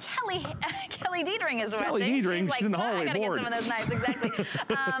Larson. Kelly Dietering is watching. Kelly Dietering, she's like, in the hallway I gotta board. get some of those knives, exactly.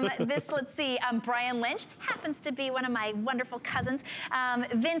 Let's see, Brian Lynch happens to be one of my wonderful cousins.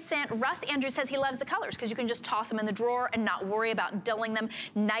 Vincent Russ Andrews says he loves the colors because you can just toss them in the drawer and not worry about dulling them.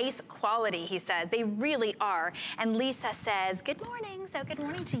 Nice quality, he says. They really are. And Lisa says, good morning. So good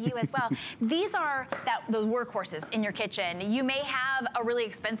morning to you as well. These are the workhorses in your kitchen. You may have a really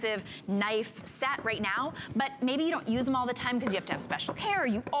expensive knife set right now, but maybe you don't use them all the time because you have to have special care.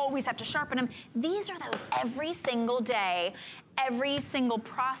 You always have to sharpen them. These are those every single day, every single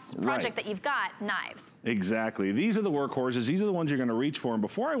project that you've got, knives. Exactly. These are the workhorses. These are the ones you're going to reach for. And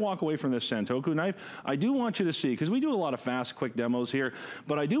before I walk away from this Santoku knife, I do want you to see, because we do a lot of fast, quick demos here,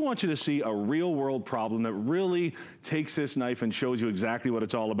 but I do want you to see a real world problem that really takes this knife and shows you exactly what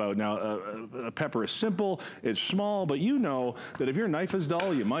it's all about. Now, a pepper is simple, it's small, but you know that if your knife is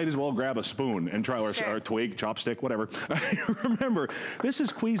dull, you might as well grab a spoon and try, or a twig, chopstick, whatever. Remember, this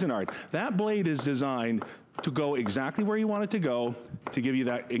is Cuisinart. That blade is designed to go exactly where you want it to go, to give you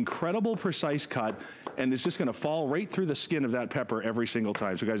that incredible precise cut, and it's just gonna fall right through the skin of that pepper every single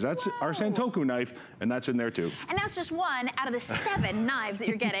time. So guys, that's our Santoku knife, and that's in there too. And that's just one out of the 7 knives that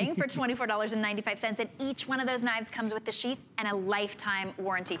you're getting for $24.95, and each one of those knives comes with the sheath and a lifetime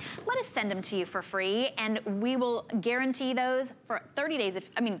warranty. Let us send them to you for free, and we will guarantee those for 30 days.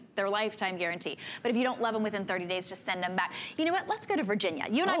 They're lifetime guarantee. But if you don't love them within 30 days, just send them back. You know what, let's go to Virginia.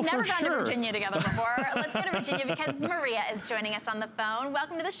 You and I've never gone to Virginia together before. Let's go to Virginia because Maria is joining us on the phone.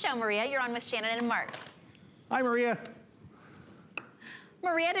 Welcome to the show, Maria. You're on with Shannon and Mark. Hi, Maria.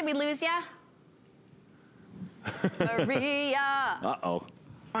 Maria, did we lose ya? Maria. Uh-oh.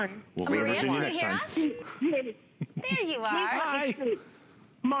 We'll Maria, can you next hear time. us? There you are. Hi.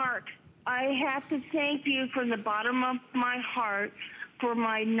 Mark, I have to thank you from the bottom of my heart for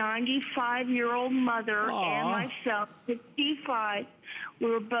my 95-year-old mother and myself, 65. We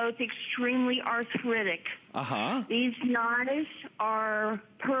were both extremely arthritic. These knives are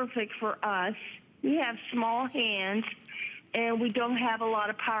perfect for us. We have small hands, and we don't have a lot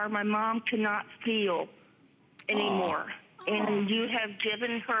of power. My mom cannot feel anymore. And you have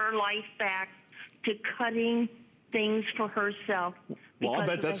given her life back to cutting things for herself. Well, I'll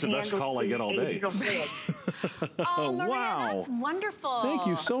bet that's the best call I get all day. Oh, Maria, wow. that's wonderful. Thank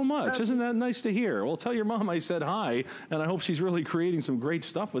you so much. Isn't that nice to hear? Well, tell your mom I said hi, and I hope she's really creating some great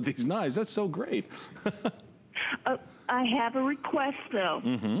stuff with these knives. That's so great. I have a request, though.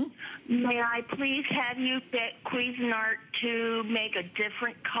 May I please have you get Cuisinart to make a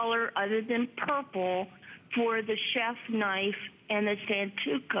different color other than purple for the chef knife and the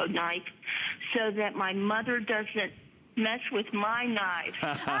Santoku knife so that my mother doesn't mess with my knife.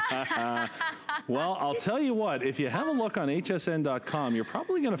 Well, I'll tell you what, if you have a look on hsn.com, you're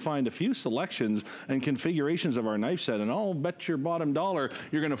probably going to find a few selections and configurations of our knife set, and I'll bet your bottom dollar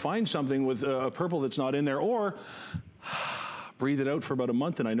you're going to find something with purple that's not in there, or breathe it out for about a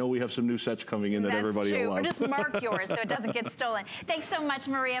month, and I know we have some new sets coming in that everybody will love. Or just mark yours so it doesn't get stolen. Thanks so much,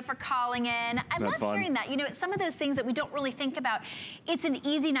 Maria, for calling in. I love hearing that. You know, it's some of those things that we don't really think about. It's an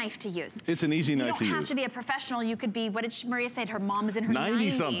easy knife to use. It's an easy knife to use. You don't have to be a professional. You could be, what did Maria say? Her mom is in her 90s.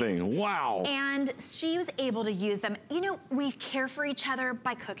 90-something. Wow. And she was able to use them. You know, we care for each other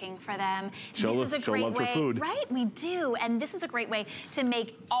by cooking for them. This is a great way, right? We do. And this is a great way to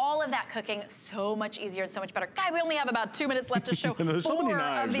make all of that cooking so much easier and so much better. Guy, we only have about 2 minutes left to show there's so many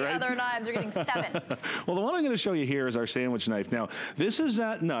knives, of the right? other knives. You're getting 7. Well, the one I'm going to show you here is our sandwich knife. Now, this is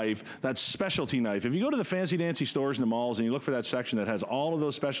that knife, that specialty knife. If you go to the fancy dancy stores in the malls and you look for that section that has all of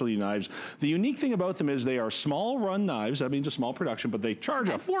those specialty knives, the unique thing about them is they are small run knives. That means a small production, but they charge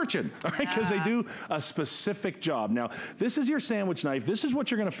a fortune, all right? Because they do a specific job. Now, this is your sandwich knife. This is what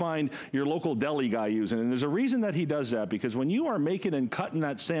you're going to find your local deli guy using. And there's a reason that he does that, because when you are making and cutting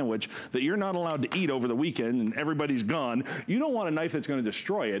that sandwich that you're not allowed to eat over the weekend and everybody's gone, you don't want a knife that's going to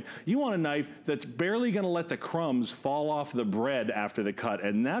destroy it. You want a knife that's barely going to let the crumbs fall off the bread after the cut.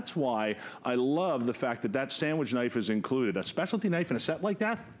 And that's why I love the fact that that sandwich knife is included. A specialty knife in a set like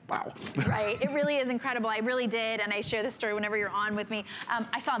that? Wow. Right, it really is incredible. I really did, and I share this story whenever you're on with me.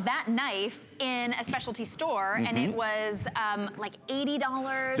 I saw that knife in a specialty store, and it was like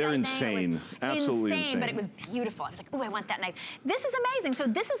 $80. They're insane. Absolutely insane. But it was beautiful. I was like, oh, I want that knife. This is amazing. So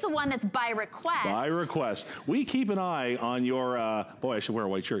this is the one that's by request. By request. We keep an eye on your, boy, I should wear a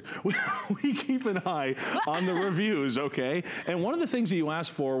white shirt. We keep an eye on the reviews, okay? And one of the things that you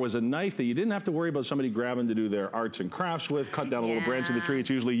asked for was a knife that you didn't have to worry about somebody grabbing to do their arts and crafts with, cut down a little branch of the tree. It's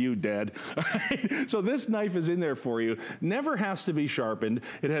usually you, Dad. So this knife is in there for you. Never has to be sharpened.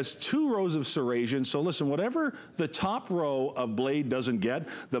 It has 2 rows of serrations. So listen, whatever the top row of blade doesn't get,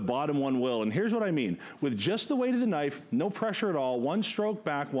 the bottom one will. And here's what I mean. With just the weight of the knife, no pressure at all, 1 stroke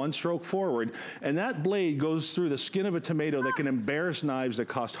back, 1 stroke forward, and that blade goes through the skin of a tomato that can embarrass knives that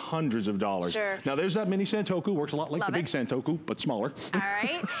cost hundreds of dollars. Sure. Now there's that mini Santoku, works a lot like the big Santoku, but smaller. All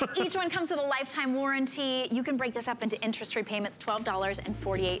right. Each one comes with a lifetime warranty. You can break this up into interest-free payments,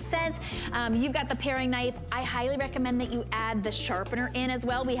 $12.48. You've got the paring knife. I highly recommend that you add the sharpener in as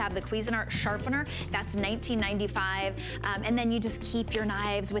well. We have the Cuisinart sharpener. That's $19.95. And then you just keep your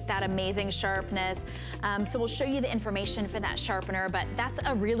knives with that amazing sharpness. So we'll show you the information for that sharpener, but that's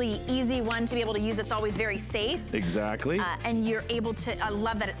a really easy one to be able to use. It's always very safe. Exactly. And you're able to, I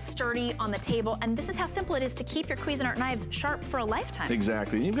love that it's sturdy on the table. And this is how simple it is to keep your Cuisinart knives sharp for a lifetime.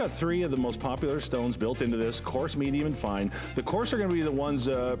 Exactly. And you've got 3 of the most popular stones built into this, coarse, medium, and fine. The coarse are going to be the ones,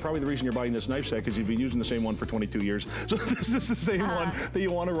 probably the reason you're buying this knife set, because you've been using the same one for 22 years. So this is the same one that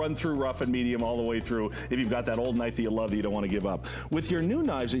you want to run through rough and medium all the way through if you've got that old knife that you love that you don't want to give up. With your new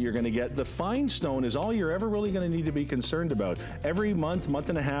knives that you're going to get, the fine stone is all you're ever really going to need to be concerned about. Every month, month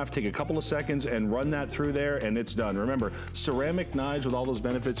and a half, take a couple of seconds and run that through there, and it's done. Remember, ceramic knives with all those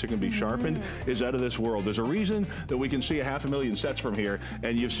benefits that can be sharpened is out of this world. There's a reason that we can see 500,000 sets from here,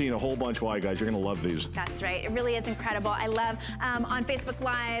 and you've seen a whole bunch. Why, guys? You're going to love these. That's right. It really is incredible. I love, on Facebook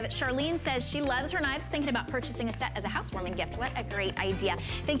Live, Charlene says she loves her knives, thinking about purchasing a set as a housewarming gift. What a great idea.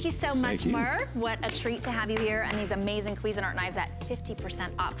 Thank you so much much, Mark. What a treat to have you here, and these amazing Cuisinart knives at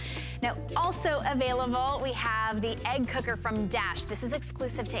 50% off. Now, also available, we have the egg cooker from Dash. This is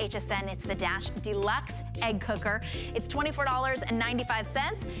exclusive to HSN. It's the Dash Deluxe Egg Cooker. It's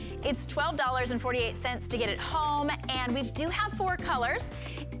 $24.95. It's $12.48 to get it home, and we do have 4 colors.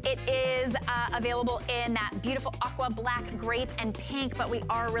 It is available in that beautiful aqua, black, grape, and pink, but we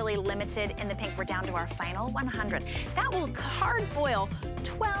are really limited in the pink. We're down to our final 100. That will hard boil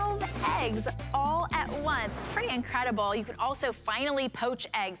 12 eggs all at once. Pretty incredible. You could also finally poach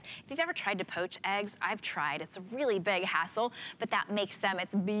eggs. If you've ever tried to poach eggs, I've tried. It's a really big hassle, but that makes them,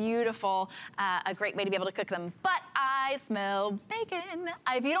 it's beautiful, a great way to be able to cook them. But I smell bacon.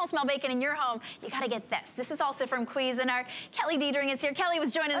 If you don't smell bacon in your home, you gotta get this. This is also from Cuisinart. Kelly Diedring is here. Kelly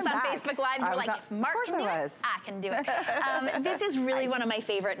was joining us on Facebook Live. You were like, if Mark can do it, I can do it. This is really one of my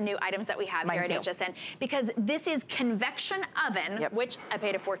favorite new items that we have here at HSN, because this is convection oven, which I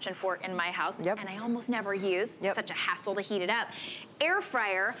paid a fortune for in my house, and I almost never use. Such a hassle to heat it up. Air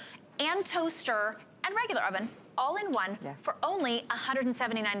fryer and toaster and regular oven all in one for only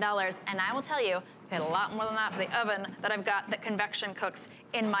 $179. And I will tell you, I paid a lot more than that for the oven that I've got that convection cooks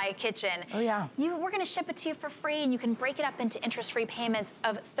in my kitchen. Oh yeah. We're gonna ship it to you for free, and you can break it up into interest-free payments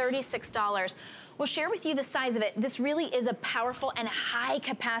of $36. We'll share with you the size of it. This really is a powerful and high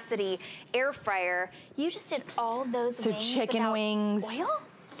capacity air fryer. You just did all those wings chicken wings, oil?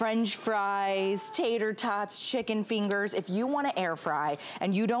 French fries, tater tots, chicken fingers. If you want to air fry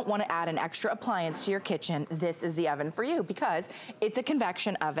and you don't want to add an extra appliance to your kitchen, this is the oven for you, because it's a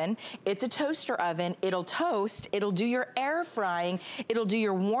convection oven, it's a toaster oven, it'll toast, it'll do your air frying, it'll do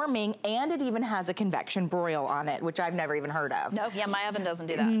your warming, and it even has a convection broil on it, which I've never even heard of. No, yeah, my oven doesn't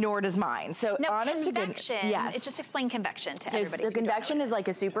do that. Nor does mine. So no, honest to goodness, it just explain convection to everybody. So convection is like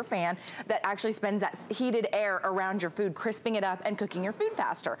a super fan that actually spins that heated air around your food, crisping it up and cooking your food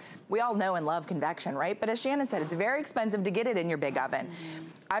faster. We all know and love convection, right? But as Shannon said, it's very expensive to get it in your big oven.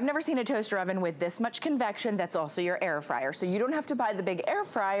 I've never seen a toaster oven with this much convection that's also your air fryer. So you don't have to buy the big air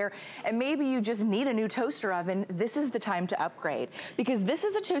fryer, and maybe you just need a new toaster oven. This is the time to upgrade, because this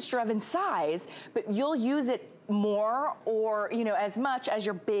is a toaster oven size, but you'll use it more or, you know, as much as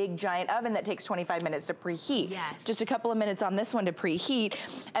your big giant oven that takes 25 minutes to preheat. Yes. Just a couple of minutes on this one to preheat,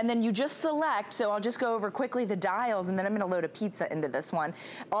 and then you just select, so I'll just go over quickly the dials, and then I'm gonna load a pizza into this one.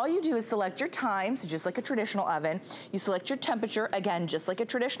 All you do is select your time, so just like a traditional oven. You select your temperature, again, just like a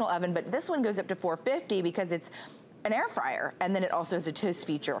traditional oven, but this one goes up to 450 because it's an air fryer, and then it also has a toast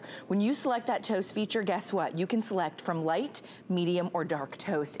feature. When you select that toast feature, guess what? You can select from light, medium, or dark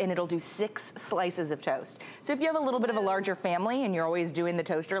toast, and it'll do 6 slices of toast. So if you have a little bit of a larger family and you're always doing the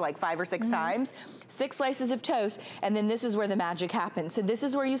toaster like 5 or 6 times, 6 slices of toast, and then this is where the magic happens. So this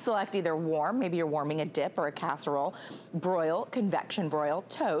is where you select either warm, maybe you're warming a dip or a casserole, broil, convection broil,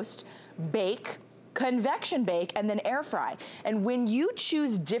 toast, bake, convection bake, and then air fry. And when you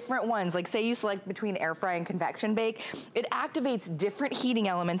choose different ones, like say you select between air fry and convection bake, it activates different heating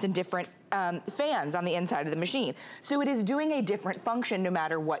elements and different fans on the inside of the machine. So it is doing a different function no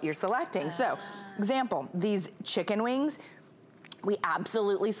matter what you're selecting. So, example, these chicken wings, we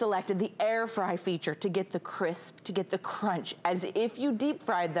absolutely selected the air fry feature to get the crisp, to get the crunch, as if you deep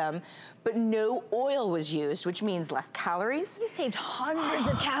fried them, but no oil was used, which means less calories. You saved hundreds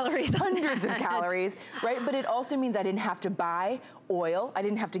of calories. Hundreds of calories, right? But it also means I didn't have to buy oil. I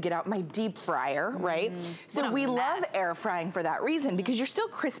didn't have to get out my deep fryer, right? So we love air frying for that reason, because you're still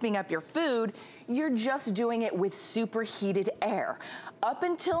crisping up your food. You're just doing it with superheated air. Up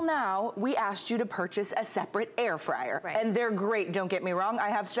until now, we asked you to purchase a separate air fryer. And they're great, don't get me wrong. I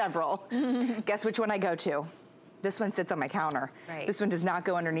have several. Guess which one I go to? This one sits on my counter. This one does not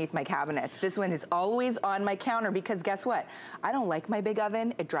go underneath my cabinets. This one is always on my counter, because guess what? I don't like my big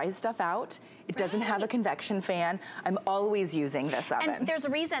oven. It dries stuff out. It doesn't have a convection fan. I'm always using this oven. And there's a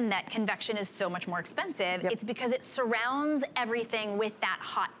reason that convection is so much more expensive. It's because it surrounds everything with that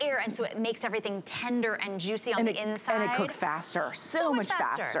hot air, and so it makes everything tender and juicy on the inside. And it cooks faster, so much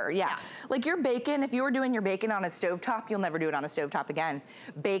faster. Yeah. Like your bacon, if you were doing your bacon on a stovetop, you'll never do it on a stovetop again.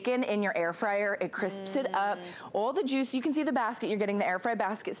 Bacon in your air fryer, it crisps it up. All the juice, you can see the basket, you're getting the air fry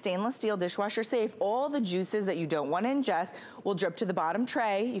basket, stainless steel, dishwasher safe. All the juices that you don't want to ingest will drip to the bottom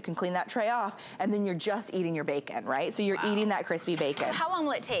tray. You can clean that tray off, and then you're just eating your bacon, right? So you're eating that crispy bacon. So how long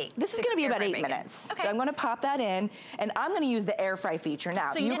will it take? This is gonna be about 8 minutes. So I'm gonna pop that in, and I'm gonna use the air fry feature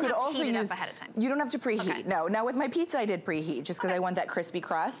now. So you didn't have to heat it up ahead of time? You don't have to preheat, no. Now with my pizza, I did preheat, just because I want that crispy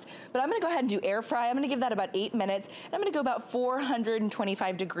crust. But I'm gonna go ahead and do air fry. I'm gonna give that about 8 minutes, and I'm gonna go about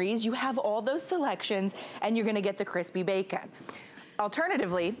 425 degrees. You have all those selections, and you're gonna get the crispy bacon.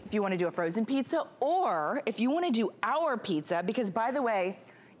 Alternatively, if you want to do a frozen pizza, or if you want to do our pizza, because by the way,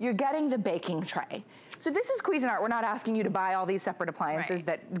 you're getting the baking tray. So this is Cuisinart. We're not asking you to buy all these separate appliances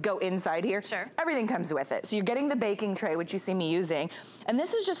that go inside here. Sure. Everything comes with it. So you're getting the baking tray, which you see me using. And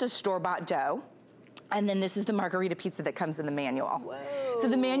this is just a store-bought dough. And then this is the margarita pizza that comes in the manual. Whoa. So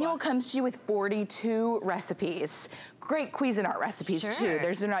the manual comes to you with 42 recipes. Great Cuisinart recipes too.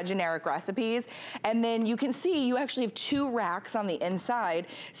 They're not generic recipes. And then you can see you actually have 2 racks on the inside.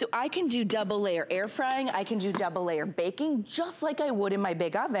 So I can do double layer air frying, I can do double layer baking, just like I would in my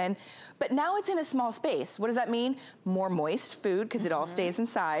big oven. But now it's in a small space. What does that mean? More moist food, because it all stays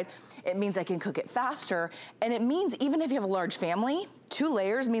inside. It means I can cook it faster. And it means even if you have a large family, 2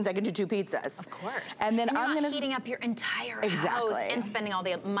 layers means I can do 2 pizzas. Of course. And then I'm not heating up your entire house and spending all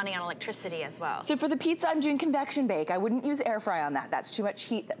the money on electricity as well. So for the pizza, I'm doing convection bake. I wouldn't use air fry on that. That's too much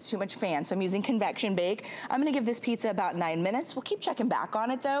heat, that's too much fan. So I'm using convection bake. I'm gonna give this pizza about 9 minutes. We'll keep checking back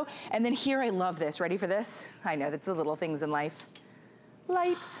on it though. And then here, I love this. Ready for this? I know, that's the little things in life.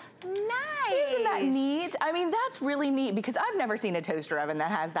 Light. Nice. Isn't that neat? I mean, that's really neat because I've never seen a toaster oven that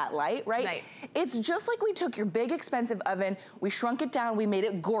has that light, right? It's just like we took your big expensive oven, we shrunk it down, we made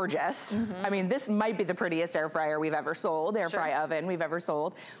it gorgeous. I mean, this might be the prettiest air fryer we've ever sold, air fry oven we've ever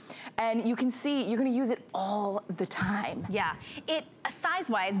sold. And you can see, you're gonna use it all the time. Yeah,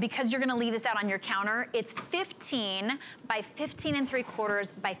 size-wise, because you're gonna leave this out on your counter, it's 15 by 15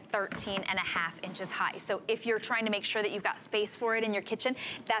 3/4 by 13.5 inches high. So if you're trying to make sure that you've got space for it in your kitchen,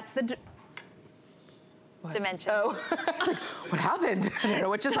 that's the dimension. Oh, what happened? I don't know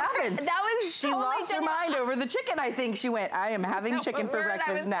what just happened. That was she lost her mind over the chicken, I think. She went, I am having chicken for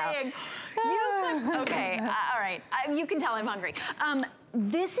breakfast now. Okay, all right. You can tell I'm hungry.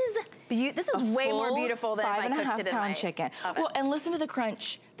 This is way more beautiful than if I cooked it in my chicken. oven. Well, and listen to the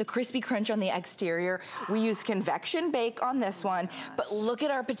crunch, the crispy crunch on the exterior. We use convection bake on this one, but look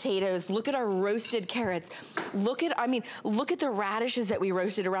at our potatoes, look at our roasted carrots. Look at the radishes that we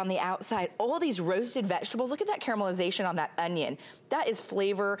roasted around the outside. All these roasted vegetables. Look at that caramelization on that onion. That is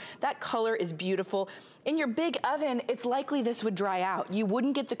flavor. That color is beautiful. In your big oven, it's likely this would dry out. You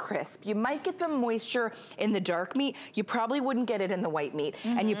wouldn't get the crisp. You might get the moisture in the dark meat. You probably wouldn't get it in the white meat.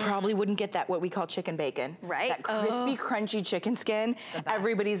 And you probably wouldn't get that, what we call chicken bacon. Right. That crispy, crunchy chicken skin,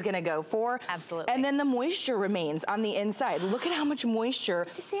 everybody's gonna go for. Absolutely. And then the moisture remains on the inside. Look at how much moisture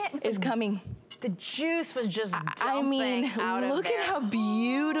is coming. The juice was just dumping I mean, out of look there. at how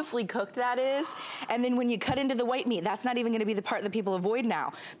beautifully cooked that is. And then when you cut into the white meat, that's not even gonna be the part that people avoid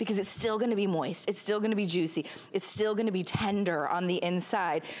now because it's still gonna be moist. It's still gonna be juicy. It's still gonna be tender on the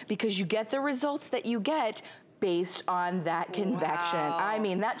inside because you get the results that you get based on that convection. I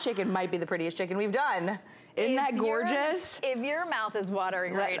mean, that chicken might be the prettiest chicken we've done. Isn't that gorgeous? If your mouth is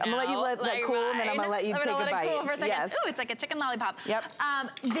watering right now. I'm gonna let you let that cool and then I'm gonna let you take a bite. Cool for a second. Yes. Ooh, it's like a chicken lollipop. Yep.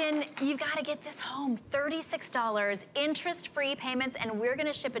 Then you've gotta get this home. $36, interest-free payments, and we're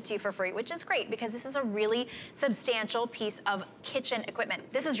gonna ship it to you for free, which is great because this is a really substantial piece of kitchen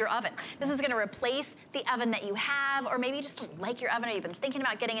equipment. This is your oven. This is gonna replace the oven that you have, or maybe you just don't like your oven or you've been thinking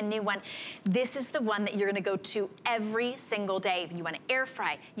about getting a new one. This is the one that you're gonna go to every single day. You wanna air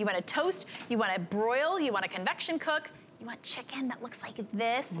fry, you wanna toast, you wanna broil, you wanna convection cook, you want chicken that looks like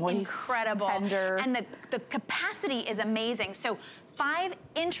this. Moist, incredible. tender. And the capacity is amazing. So 5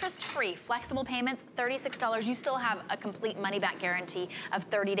 interest-free flexible payments, $36. You still have a complete money-back guarantee of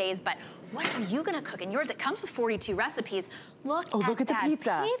 30 days, but what are you gonna cook in yours? It comes with 42 recipes. Look at the that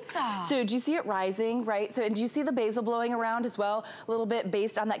pizza. pizza. So do you see it rising, right? So do you see the basil blowing around as well? A little bit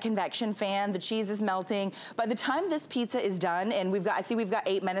based on that convection fan. The cheese is melting. By the time this pizza is done, and I see we've got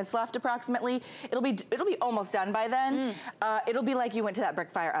 8 minutes left approximately. It'll be almost done by then. It'll be like you went to that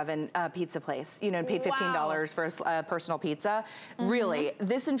brick fire oven pizza place, you know, and paid $15 for a personal pizza. Really,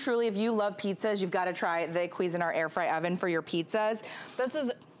 this and truly, if you love pizzas, you've got to try the Cuisinart air fry oven for your pizzas. This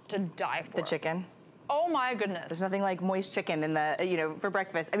is to die for. The chicken. Oh my goodness. There's nothing like moist chicken in the, you know, for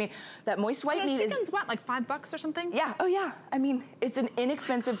breakfast. I mean, that moist white meat is... chicken's what, like $5 or something? Yeah, oh yeah. I mean, it's an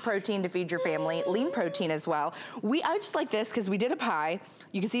inexpensive protein to feed your family, lean protein as well. I just like this because we did a pie.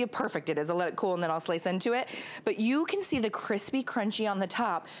 You can see how perfect it is. I'll let it cool and then I'll slice into it. But you can see the crispy, crunchy on the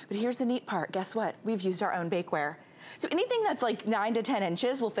top. But here's the neat part. Guess what? We've used our own bakeware. So anything that's like 9 to 10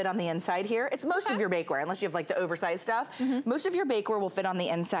 inches will fit on the inside here. It's most of your bakeware, unless you have like the oversized stuff. Most of your bakeware will fit on the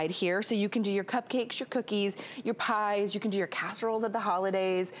inside here. So you can do your cupcakes, your cookies, your pies, you can do your casseroles at the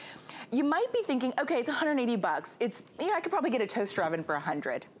holidays. You might be thinking, okay, it's 180 bucks. It's, you know, I could probably get a toaster oven for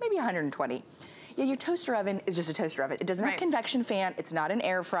 100, maybe 120. Yeah, your toaster oven is just a toaster oven. It doesn't have a convection fan. It's not an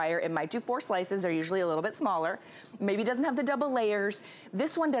air fryer. It might do 4 slices. They're usually a little bit smaller. Maybe it doesn't have the double layers.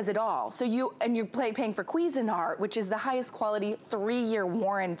 This one does it all. So you're paying for Cuisinart, which is the highest quality 3-year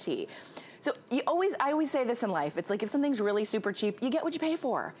warranty. So I always say this in life. It's like if something's really super cheap, you get what you pay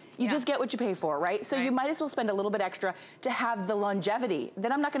for. You just get what you pay for, right? So you might as well spend a little bit extra to have the longevity.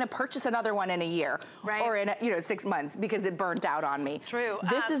 Then I'm not gonna purchase another one in a year or in 6 months because it burnt out on me. True.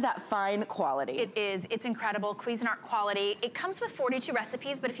 This is that fine quality. It is. It's incredible. Cuisinart quality. It comes with 42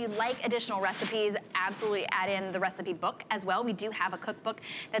 recipes, but if you like additional recipes, absolutely add in the recipe book as well. We do have a cookbook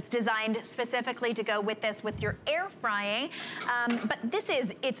that's designed specifically to go with this, with your air frying. But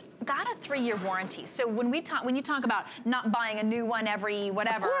it's got a 3-year warranty. So when you talk about not buying a new one every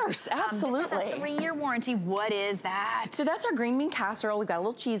whatever. Of course, absolutely. This has a 3-year warranty. What is that? So that's our green bean casserole. We've got a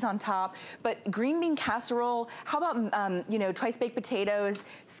little cheese on top, but green bean casserole, how about, twice baked potatoes,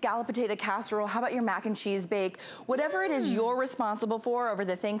 scallop potato casserole, how about your mac and cheese bake? Whatever it is you're responsible for over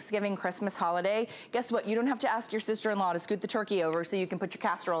the Thanksgiving, Christmas holiday, guess what? You don't have to ask your sister-in-law to scoot the turkey over so you can put your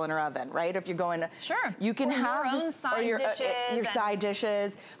casserole in her oven, right? If you're going to, you can have your own side dishes. Your side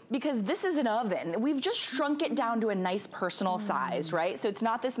dishes, because this is an oven. We've just shrunk it down to a nice personal size, right? So it's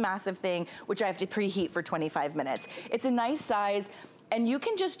not this massive thing, which I have to preheat for 25 minutes. It's a nice size. And you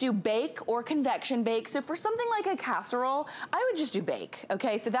can just do bake or convection bake. So for something like a casserole, I would just do bake,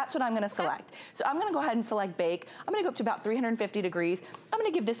 okay? So that's what I'm gonna select. So I'm gonna go ahead and select bake. I'm gonna go up to about 350 degrees. I'm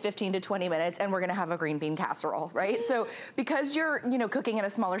gonna give this 15 to 20 minutes and we're gonna have a green bean casserole, right? So because you're, cooking in a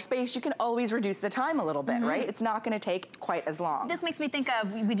smaller space, you can always reduce the time a little bit, right? It's not gonna take quite as long. This makes me think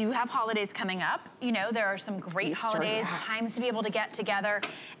of, we do have holidays coming up. There are some great Easter, holidays, times to be able to get together.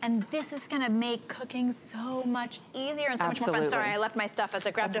 And this is gonna make cooking so much easier and so much more fun. Sorry, I left my stuff as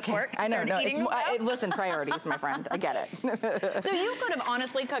I grabbed a fork. I know, listen, priorities, my friend, I get it. So you could have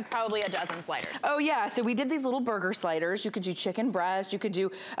honestly cooked probably a dozen sliders. Oh yeah, so we did these little burger sliders. You could do chicken breast, you could do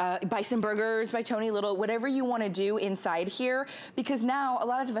bison burgers by Tony Little, whatever you wanna do inside here, because now a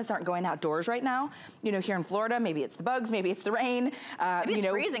lot of us aren't going outdoors right now. Here in Florida, maybe it's the bugs, maybe it's the rain. Maybe it's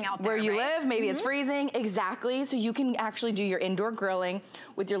freezing out there, where you live, maybe it's freezing, exactly. So you can actually do your indoor grilling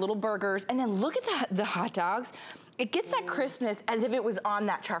with your little burgers, and then look at the hot dogs. It gets that crispness as if it was on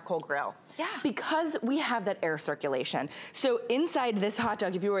that charcoal grill. Yeah. Because we have that air circulation. So inside this hot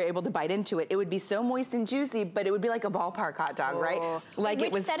dog, if you were able to bite into it, it would be so moist and juicy, but it would be like a ballpark hot dog, right?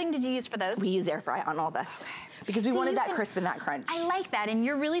 Which setting did you use for those? We use air fry on all this. Because we wanted that crisp and that crunch. I like that, and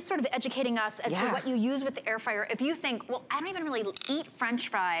you're really sort of educating us as to what you use with the air fryer. If you think, well, I don't even really eat French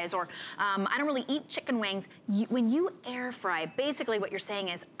fries, or I don't really eat chicken wings, when you air fry, basically what you're saying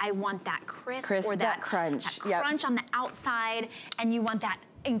is, I want that crisp or that crunch, on the outside, and you want that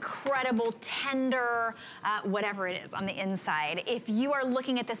incredible, tender, whatever it is on the inside. If you are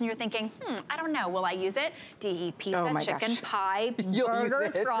looking at this and you're thinking, I don't know, will I use it? Do you eat pizza, chicken, pie,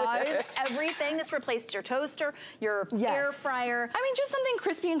 burgers, fries, everything? This replaced your toaster, your air fryer. I mean, just something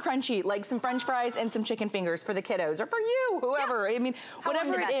crispy and crunchy, like some French fries and some chicken fingers for the kiddos, or for you, whoever. I mean,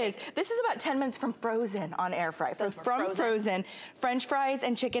 whatever it is. This is about 10 minutes from frozen on air fry. From frozen, French fries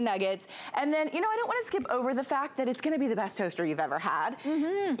and chicken nuggets. And then, I don't want to skip over the fact that it's going to be the best toaster you've ever had.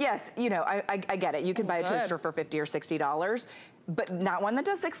 Yes, I get it. You can buy a toaster for $50 or $60, but not one that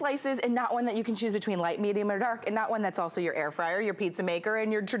does 6 slices, and not one that you can choose between light, medium, or dark, and not one that's also your air fryer, your pizza maker,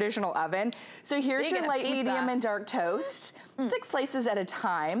 and your traditional oven. So here's your light, medium, and dark toast. 6 slices at a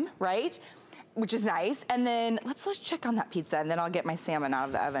time, right? Which is nice. And then let's check on that pizza, and then I'll get my salmon out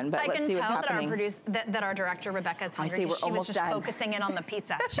of the oven. But let's see what's happening. I can tell that our director Rebecca is hungry, because she was just focusing in on the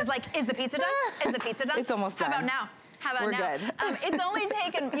pizza. She's like, is the pizza done? Is the pizza done? It's almost done. How about now? How about We're now? good. It's only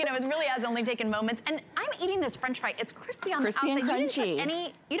taken, it really has only taken moments. And I'm eating this French fry. It's crispy on the outside. And crunchy.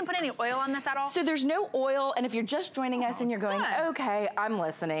 You didn't put any oil on this at all? So there's no oil, and if you're just joining us and you're going, okay, I'm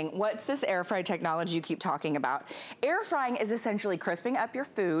listening, what's this air fry technology you keep talking about? Air frying is essentially crisping up your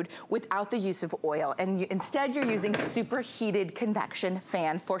food without the use of oil, and instead you're using superheated convection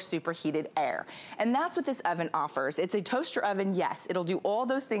fan for superheated air. And that's what this oven offers. It's a toaster oven, yes. It'll do all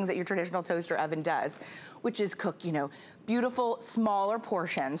those things that your traditional toaster oven does, which is cook, beautiful, smaller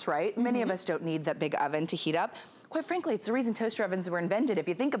portions, right? Many of us don't need that big oven to heat up. Quite frankly, it's the reason toaster ovens were invented, if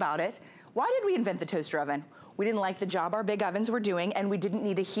you think about it. Why did we invent the toaster oven? We didn't like the job our big ovens were doing, and we didn't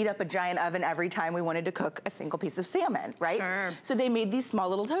need to heat up a giant oven every time we wanted to cook a single piece of salmon, right? Sure. So they made these small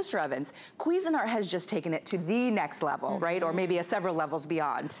little toaster ovens. Cuisinart has just taken it to the next level, right? Or maybe several levels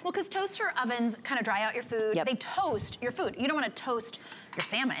beyond. Well, because toaster ovens kind of dry out your food. They toast your food. You don't want to toast your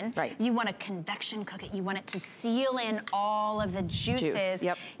salmon. Right. You want to convection cook it. You want it to seal in all of the juices.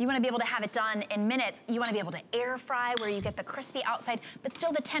 You want to be able to have it done in minutes. You want to be able to air fry where you get the crispy outside, but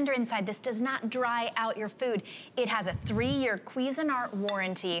still the tender inside. This does not dry out your food. It has a 3-year Cuisinart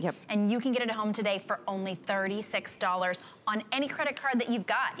warranty, and you can get it at home today for only $36 on any credit card that you've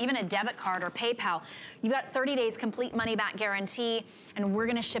got, even a debit card or PayPal. You've got 30 days complete money back guarantee, and we're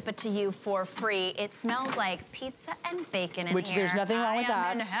gonna ship it to you for free. It smells like pizza and bacon in Which here. there's nothing wrong with that.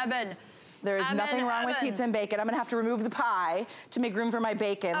 I am in heaven. There is nothing wrong with pizza and bacon. I'm gonna have to remove the pie to make room for my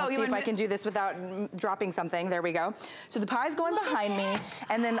bacon. Let's see if I can do this without dropping something. There we go. So the pie's going behind me,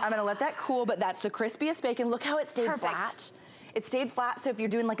 and then I'm gonna let that cool, but that's the crispiest bacon. Look how it stayed flat. It stayed flat, so if you're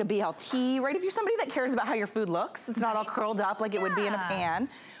doing like a BLT, right? If you're somebody that cares about how your food looks, it's not all curled up like it would be in a pan,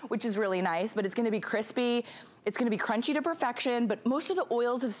 which is really nice, but it's gonna be crispy. It's gonna be crunchy to perfection, but most of the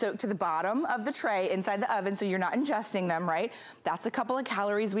oils have soaked to the bottom of the tray inside the oven, so you're not ingesting them, right? That's a couple of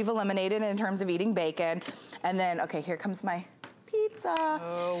calories we've eliminated in terms of eating bacon. And then, okay, here comes my pizza.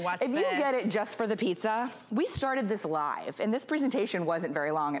 Oh, watch this. If you get it just for the pizza, we started this live, and this presentation wasn't very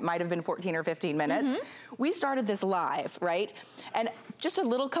long. It might have been 14 or 15 minutes. We started this live, right? And just a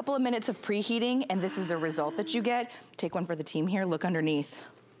little couple of minutes of preheating, and this is the result that you get. Take one for the team here, look underneath.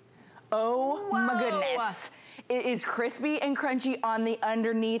 Oh my goodness. It is crispy and crunchy on the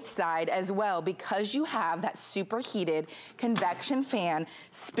underneath side as well, because you have that superheated convection fan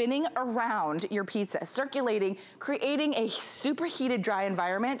spinning around your pizza, circulating, creating a superheated dry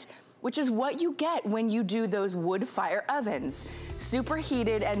environment, which is what you get when you do those wood fire ovens.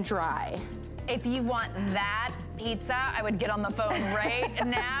 Superheated and dry. If you want that pizza, I would get on the phone right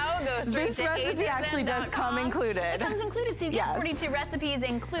now. Go straight This to recipe actually does come included. It comes included, so you get 42 recipes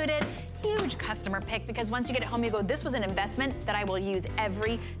included. Huge customer pick, because once you get it home, you go, this was an investment that I will use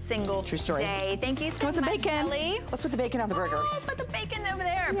every single day. Thank you so much, Kelly. Let's put the bacon on the burgers. Oh, put the bacon over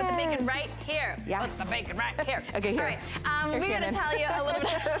there. Put the bacon right here. Put the bacon right here. Okay, here. All right, we're gonna tell you a little bit.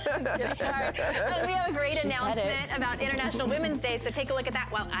 Just kidding. All right. We have a great announcement about International Women's Day, so take a look at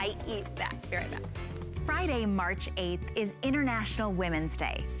that while I eat that. Be right back. Friday, March 8th is International Women's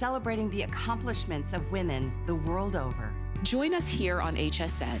Day, celebrating the accomplishments of women the world over. Join us here on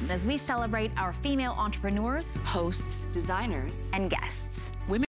HSN as we celebrate our female entrepreneurs, hosts, designers, and guests. Women